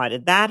happen? Why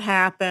did that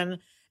happen?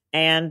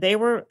 And they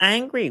were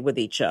angry with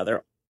each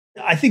other.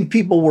 I think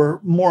people were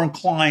more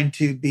inclined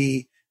to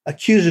be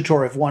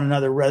accusatory of one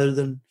another rather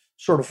than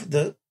sort of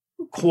the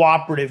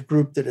cooperative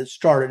group that had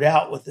started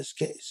out with this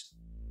case.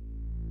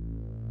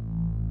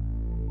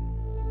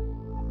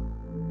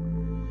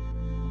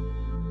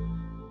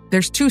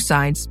 There's 2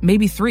 sides,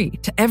 maybe 3,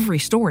 to every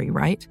story,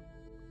 right?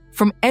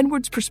 From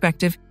Edward's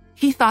perspective,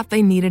 he thought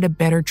they needed a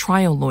better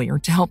trial lawyer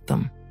to help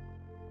them.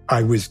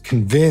 I was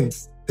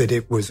convinced that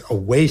it was a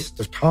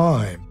waste of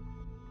time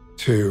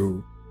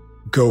to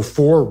go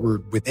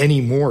forward with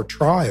any more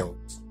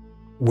trials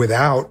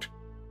without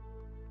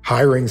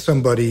hiring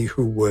somebody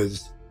who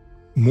was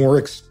more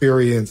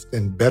experienced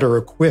and better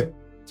equipped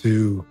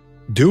to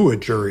do a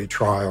jury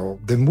trial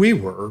than we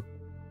were.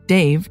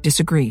 Dave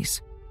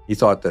disagrees. He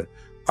thought that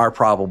our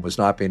problem was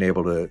not being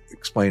able to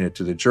explain it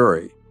to the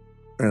jury.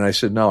 And I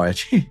said, no,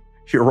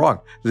 you're wrong.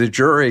 The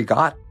jury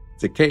got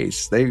the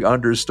case. They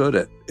understood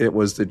it. It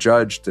was the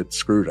judge that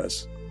screwed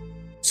us.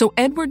 So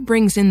Edward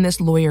brings in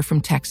this lawyer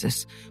from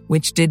Texas,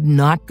 which did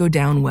not go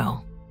down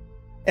well.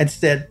 And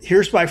said,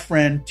 here's my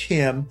friend,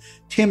 Tim.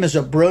 Tim is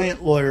a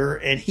brilliant lawyer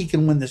and he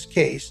can win this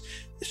case.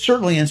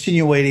 Certainly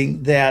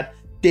insinuating that,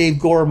 Dave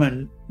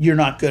Gorman, you're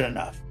not good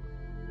enough.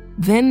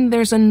 Then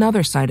there's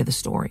another side of the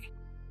story.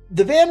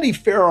 The Vanity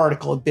Fair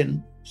article had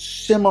been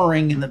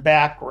simmering in the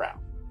background.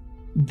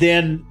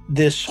 Then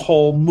this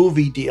whole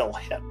movie deal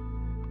hit.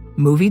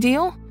 Movie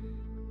deal?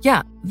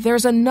 Yeah,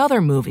 there's another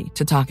movie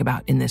to talk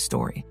about in this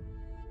story.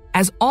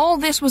 As all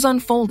this was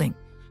unfolding,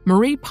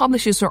 Marie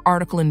publishes her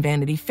article in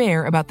Vanity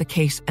Fair about the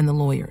case and the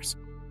lawyers.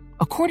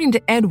 According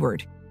to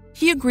Edward,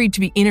 he agreed to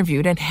be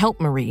interviewed and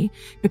help Marie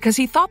because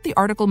he thought the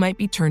article might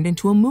be turned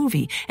into a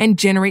movie and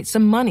generate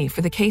some money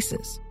for the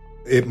cases.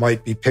 it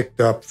might be picked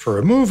up for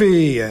a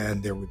movie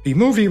and there would be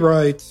movie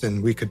rights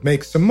and we could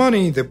make some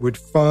money that would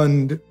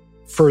fund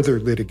further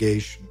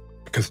litigation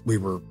because we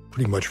were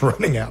pretty much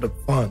running out of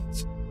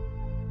funds.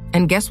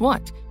 And guess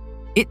what?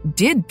 It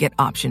did get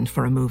optioned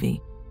for a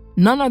movie.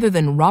 None other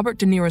than Robert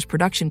De Niro's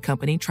production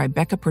company,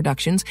 Tribeca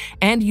Productions,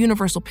 and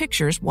Universal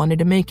Pictures wanted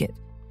to make it.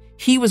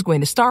 He was going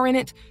to star in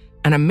it,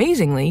 and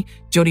amazingly,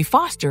 Jodie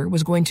Foster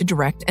was going to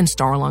direct and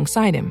star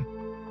alongside him.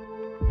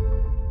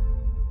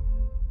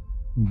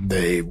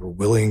 They were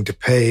willing to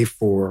pay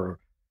for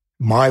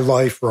my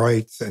life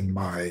rights and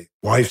my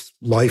wife's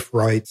life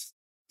rights.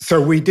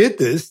 So we did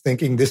this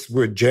thinking this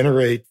would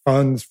generate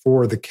funds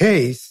for the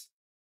case.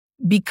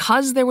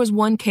 Because there was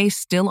one case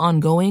still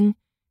ongoing,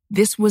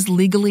 this was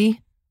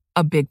legally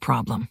a big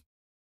problem.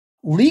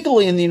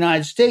 Legally in the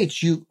United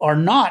States, you are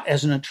not,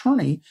 as an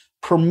attorney,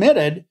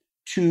 permitted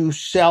to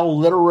sell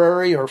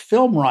literary or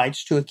film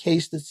rights to a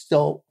case that's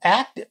still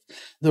active.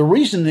 The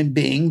reason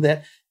being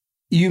that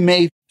you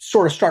may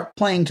sort of start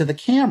playing to the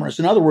cameras.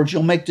 In other words,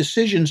 you'll make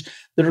decisions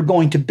that are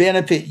going to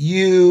benefit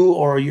you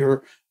or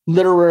your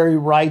literary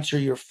rights or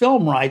your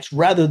film rights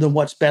rather than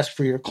what's best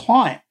for your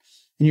client.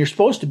 And you're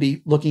supposed to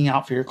be looking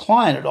out for your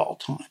client at all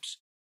times.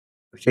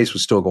 The case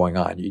was still going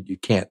on. You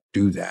can't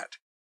do that.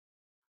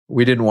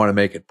 We didn't want to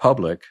make it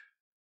public,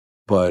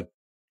 but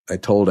I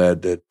told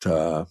Ed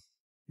that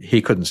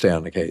he couldn't stay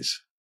on the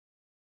case.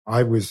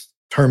 I was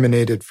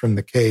terminated from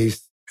the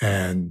case,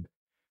 and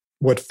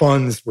what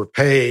funds were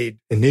paid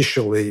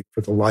initially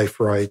for the life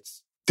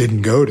rights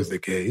didn't go to the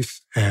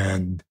case.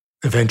 And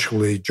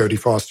eventually Jodie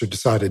Foster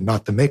decided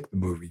not to make the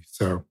movie.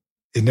 So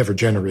it never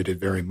generated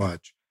very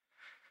much.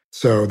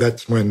 So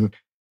that's when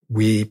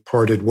we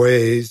parted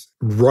ways.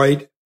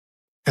 Right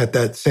at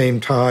that same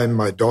time,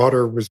 my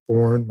daughter was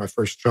born, my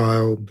first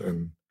child,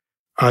 and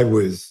I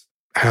was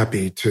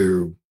happy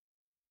to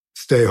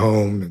stay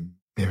home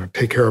and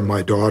take care of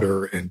my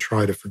daughter and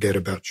try to forget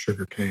about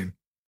sugarcane.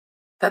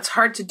 That's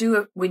hard to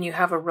do when you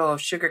have a row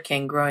of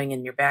sugarcane growing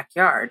in your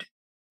backyard.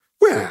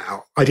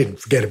 Well, I didn't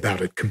forget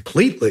about it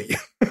completely.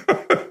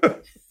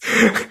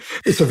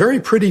 It's a very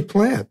pretty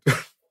plant.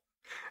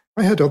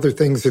 I had other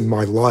things in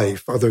my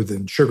life other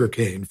than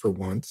sugarcane for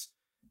once,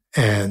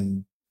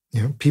 and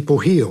people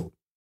heal.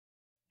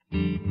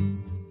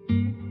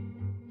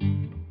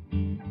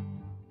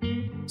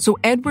 So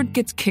Edward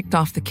gets kicked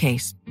off the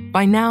case.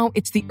 By now,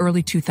 it's the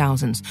early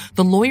 2000s.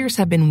 The lawyers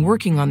have been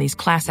working on these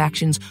class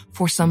actions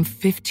for some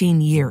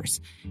 15 years,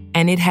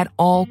 and it had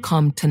all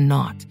come to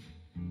naught.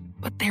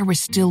 But there was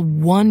still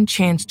one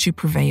chance to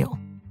prevail.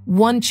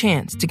 One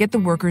chance to get the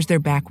workers their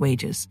back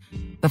wages.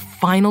 The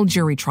final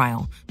jury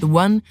trial, the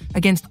one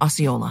against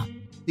Osceola.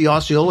 The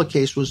Osceola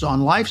case was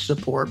on life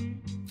support.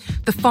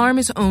 The farm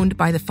is owned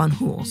by the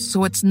Funhouls,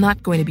 so it's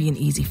not going to be an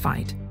easy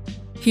fight.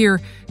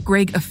 Here,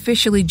 Greg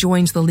officially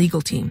joins the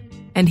legal team,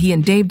 and he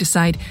and Dave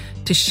decide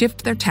to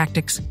shift their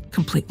tactics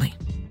completely.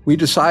 We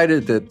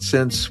decided that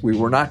since we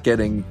were not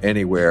getting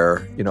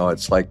anywhere,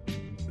 it's like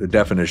the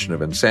definition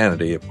of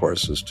insanity, of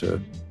course, is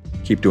to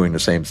keep doing the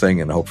same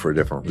thing and hope for a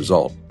different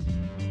result.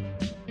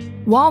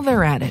 While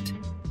they're at it,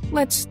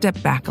 let's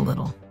step back a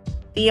little.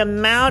 The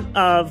amount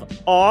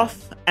of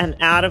off and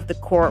out of the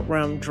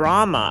courtroom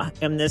drama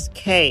in this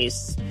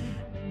case,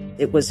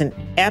 it was an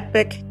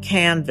epic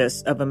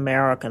canvas of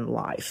American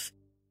life.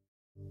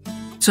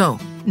 So,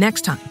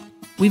 next time,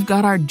 we've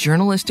got our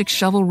journalistic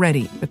shovel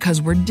ready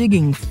because we're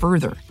digging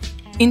further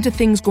into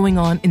things going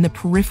on in the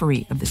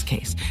periphery of this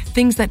case,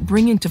 things that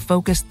bring into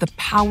focus the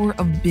power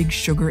of big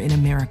sugar in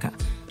America,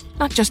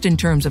 not just in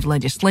terms of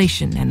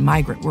legislation and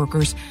migrant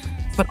workers,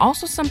 but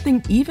also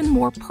something even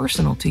more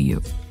personal to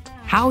you,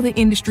 how the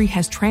industry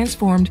has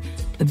transformed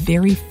the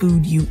very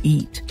food you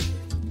eat.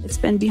 It's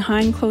been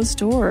behind closed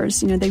doors.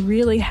 They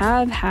really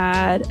have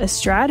had a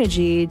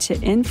strategy to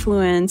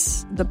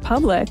influence the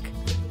public.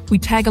 We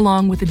tag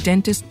along with a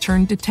dentist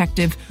turned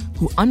detective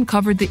who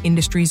uncovered the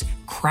industry's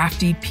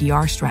crafty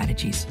PR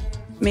strategies.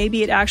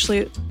 Maybe it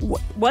actually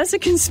was a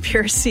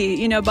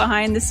conspiracy,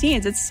 behind the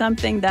scenes. It's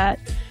something that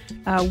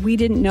we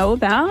didn't know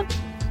about.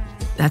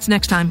 That's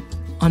next time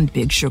on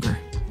Big Sugar.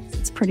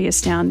 It's pretty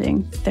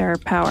astounding, their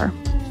power.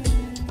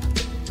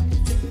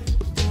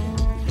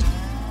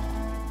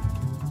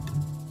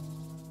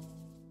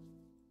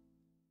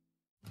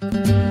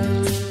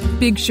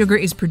 Big Sugar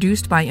is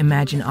produced by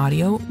Imagine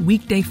Audio,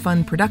 Weekday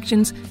Fun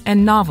Productions,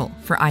 and Novel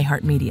for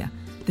iHeartMedia.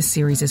 The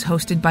series is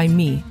hosted by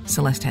me,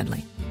 Celeste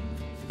Headley.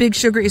 Big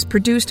Sugar is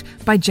produced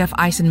by Jeff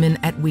Eisenman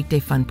at Weekday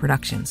Fun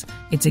Productions.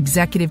 It's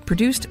executive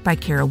produced by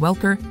Kara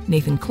Welker,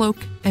 Nathan Cloak,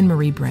 and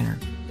Marie Brenner.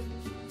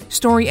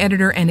 Story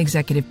editor and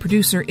executive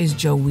producer is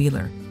Joe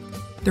Wheeler.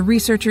 The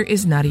researcher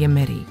is Nadia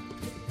Mehdi.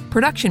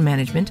 Production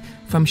management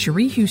from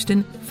Cherie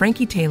Houston,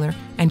 Frankie Taylor,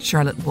 and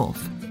Charlotte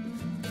Wolfe.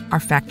 Our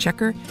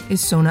fact-checker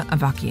is Sona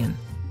Avakian.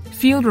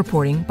 Field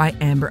reporting by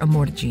Amber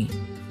Amortigi.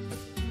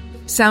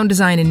 Sound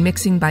design and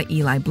mixing by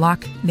Eli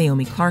Block,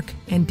 Naomi Clark,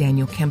 and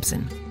Daniel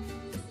Kempson.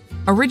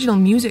 Original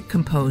music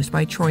composed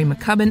by Troy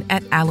McCubbin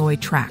at Alloy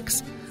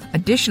Tracks.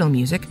 Additional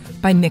music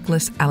by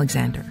Nicholas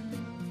Alexander.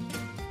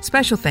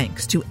 Special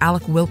thanks to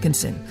Alec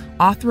Wilkinson,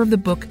 author of the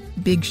book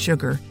Big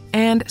Sugar,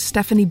 and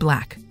Stephanie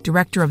Black,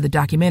 director of the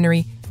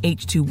documentary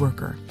H2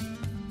 Worker.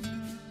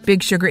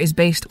 Big Sugar is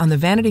based on the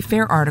Vanity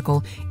Fair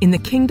article In the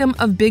Kingdom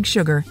of Big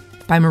Sugar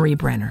by Marie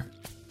Brenner.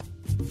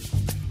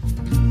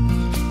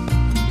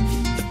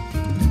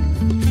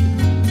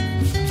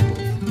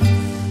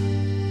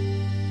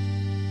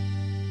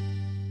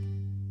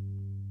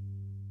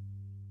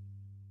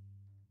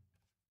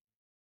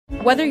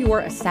 Whether you're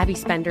a savvy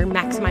spender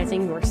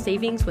maximizing your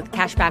savings with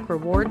cashback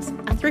rewards,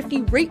 a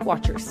thrifty rate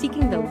watcher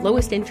seeking the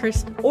lowest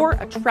interest, or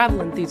a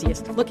travel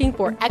enthusiast looking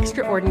for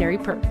extraordinary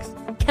perks,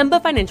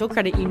 Kemba Financial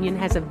Credit Union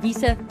has a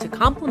visa to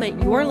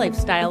complement your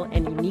lifestyle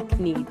and unique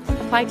needs.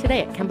 Apply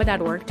today at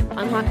Kemba.org to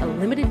unlock a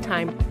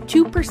limited-time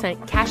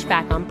 2% cash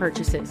back on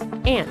purchases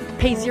and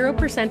pay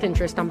 0%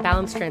 interest on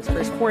balance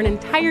transfers for an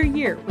entire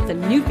year with a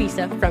new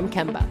visa from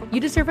Kemba.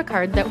 You deserve a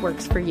card that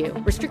works for you.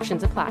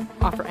 Restrictions apply.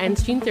 Offer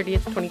ends June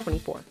 30th,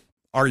 2024.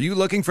 Are you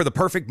looking for the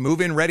perfect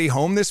move-in ready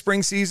home this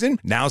spring season?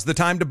 Now's the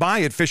time to buy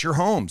at Fisher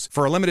Homes.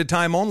 For a limited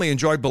time only,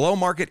 enjoy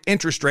below-market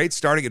interest rates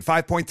starting at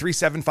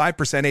 5.375%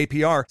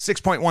 APR,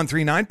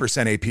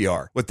 6.139%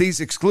 APR. With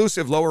these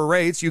exclusive lower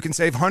rates, you can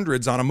save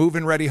hundreds on a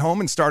move-in ready home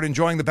and start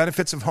enjoying the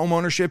benefits of home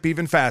ownership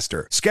even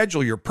faster.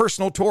 Schedule your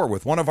personal tour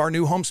with one of our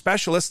new home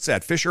specialists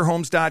at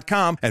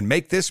FisherHomes.com and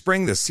make this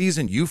spring the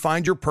season you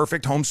find your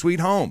perfect home sweet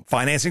home.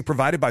 Financing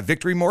provided by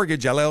Victory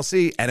Mortgage,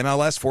 LLC,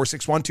 NMLS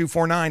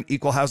 461249,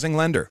 Equal Housing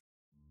Lender.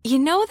 You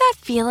know that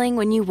feeling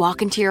when you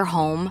walk into your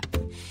home,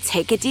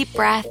 take a deep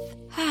breath,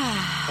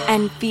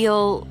 and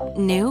feel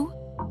new?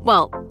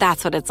 Well,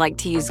 that's what it's like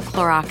to use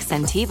Clorox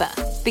Scentiva.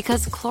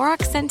 Because Clorox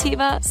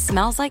Scentiva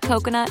smells like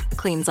coconut,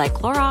 cleans like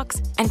Clorox,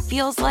 and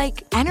feels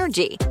like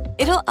energy.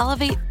 It'll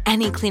elevate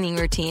any cleaning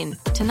routine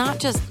to not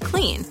just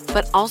clean,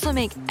 but also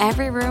make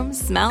every room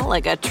smell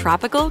like a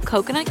tropical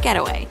coconut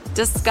getaway.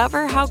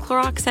 Discover how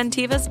Clorox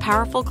Scentiva's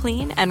powerful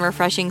clean and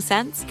refreshing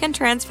scents can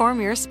transform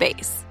your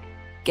space.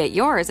 Get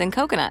yours in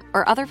coconut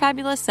or other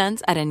fabulous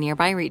scents at a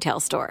nearby retail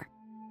store.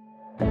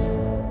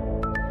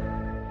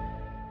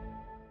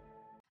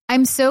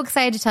 I'm so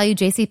excited to tell you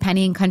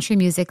JCPenney and country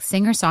music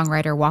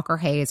singer-songwriter Walker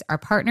Hayes are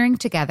partnering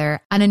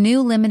together on a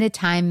new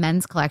limited-time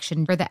men's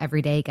collection for the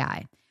everyday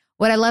guy.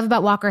 What I love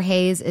about Walker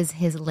Hayes is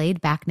his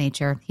laid-back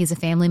nature. He's a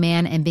family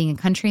man, and being a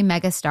country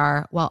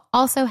megastar while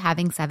also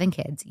having 7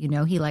 kids, you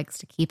know he likes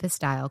to keep his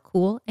style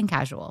cool and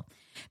casual.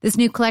 This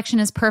new collection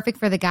is perfect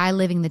for the guy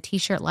living the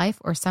t-shirt life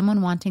or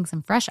someone wanting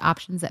some fresh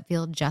options that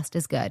feel just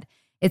as good.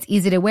 It's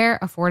easy to wear,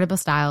 affordable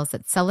styles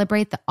that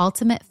celebrate the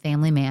ultimate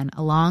family man,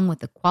 along with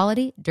the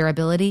quality,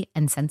 durability,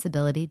 and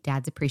sensibility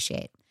dads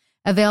appreciate.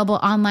 Available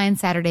online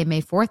Saturday,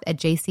 May 4th at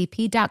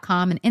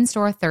jcp.com and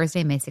in-store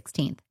Thursday, May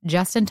 16th,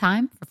 just in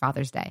time for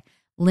Father's Day.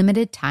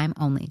 Limited time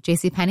only.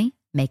 JCPenney,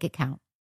 make it count.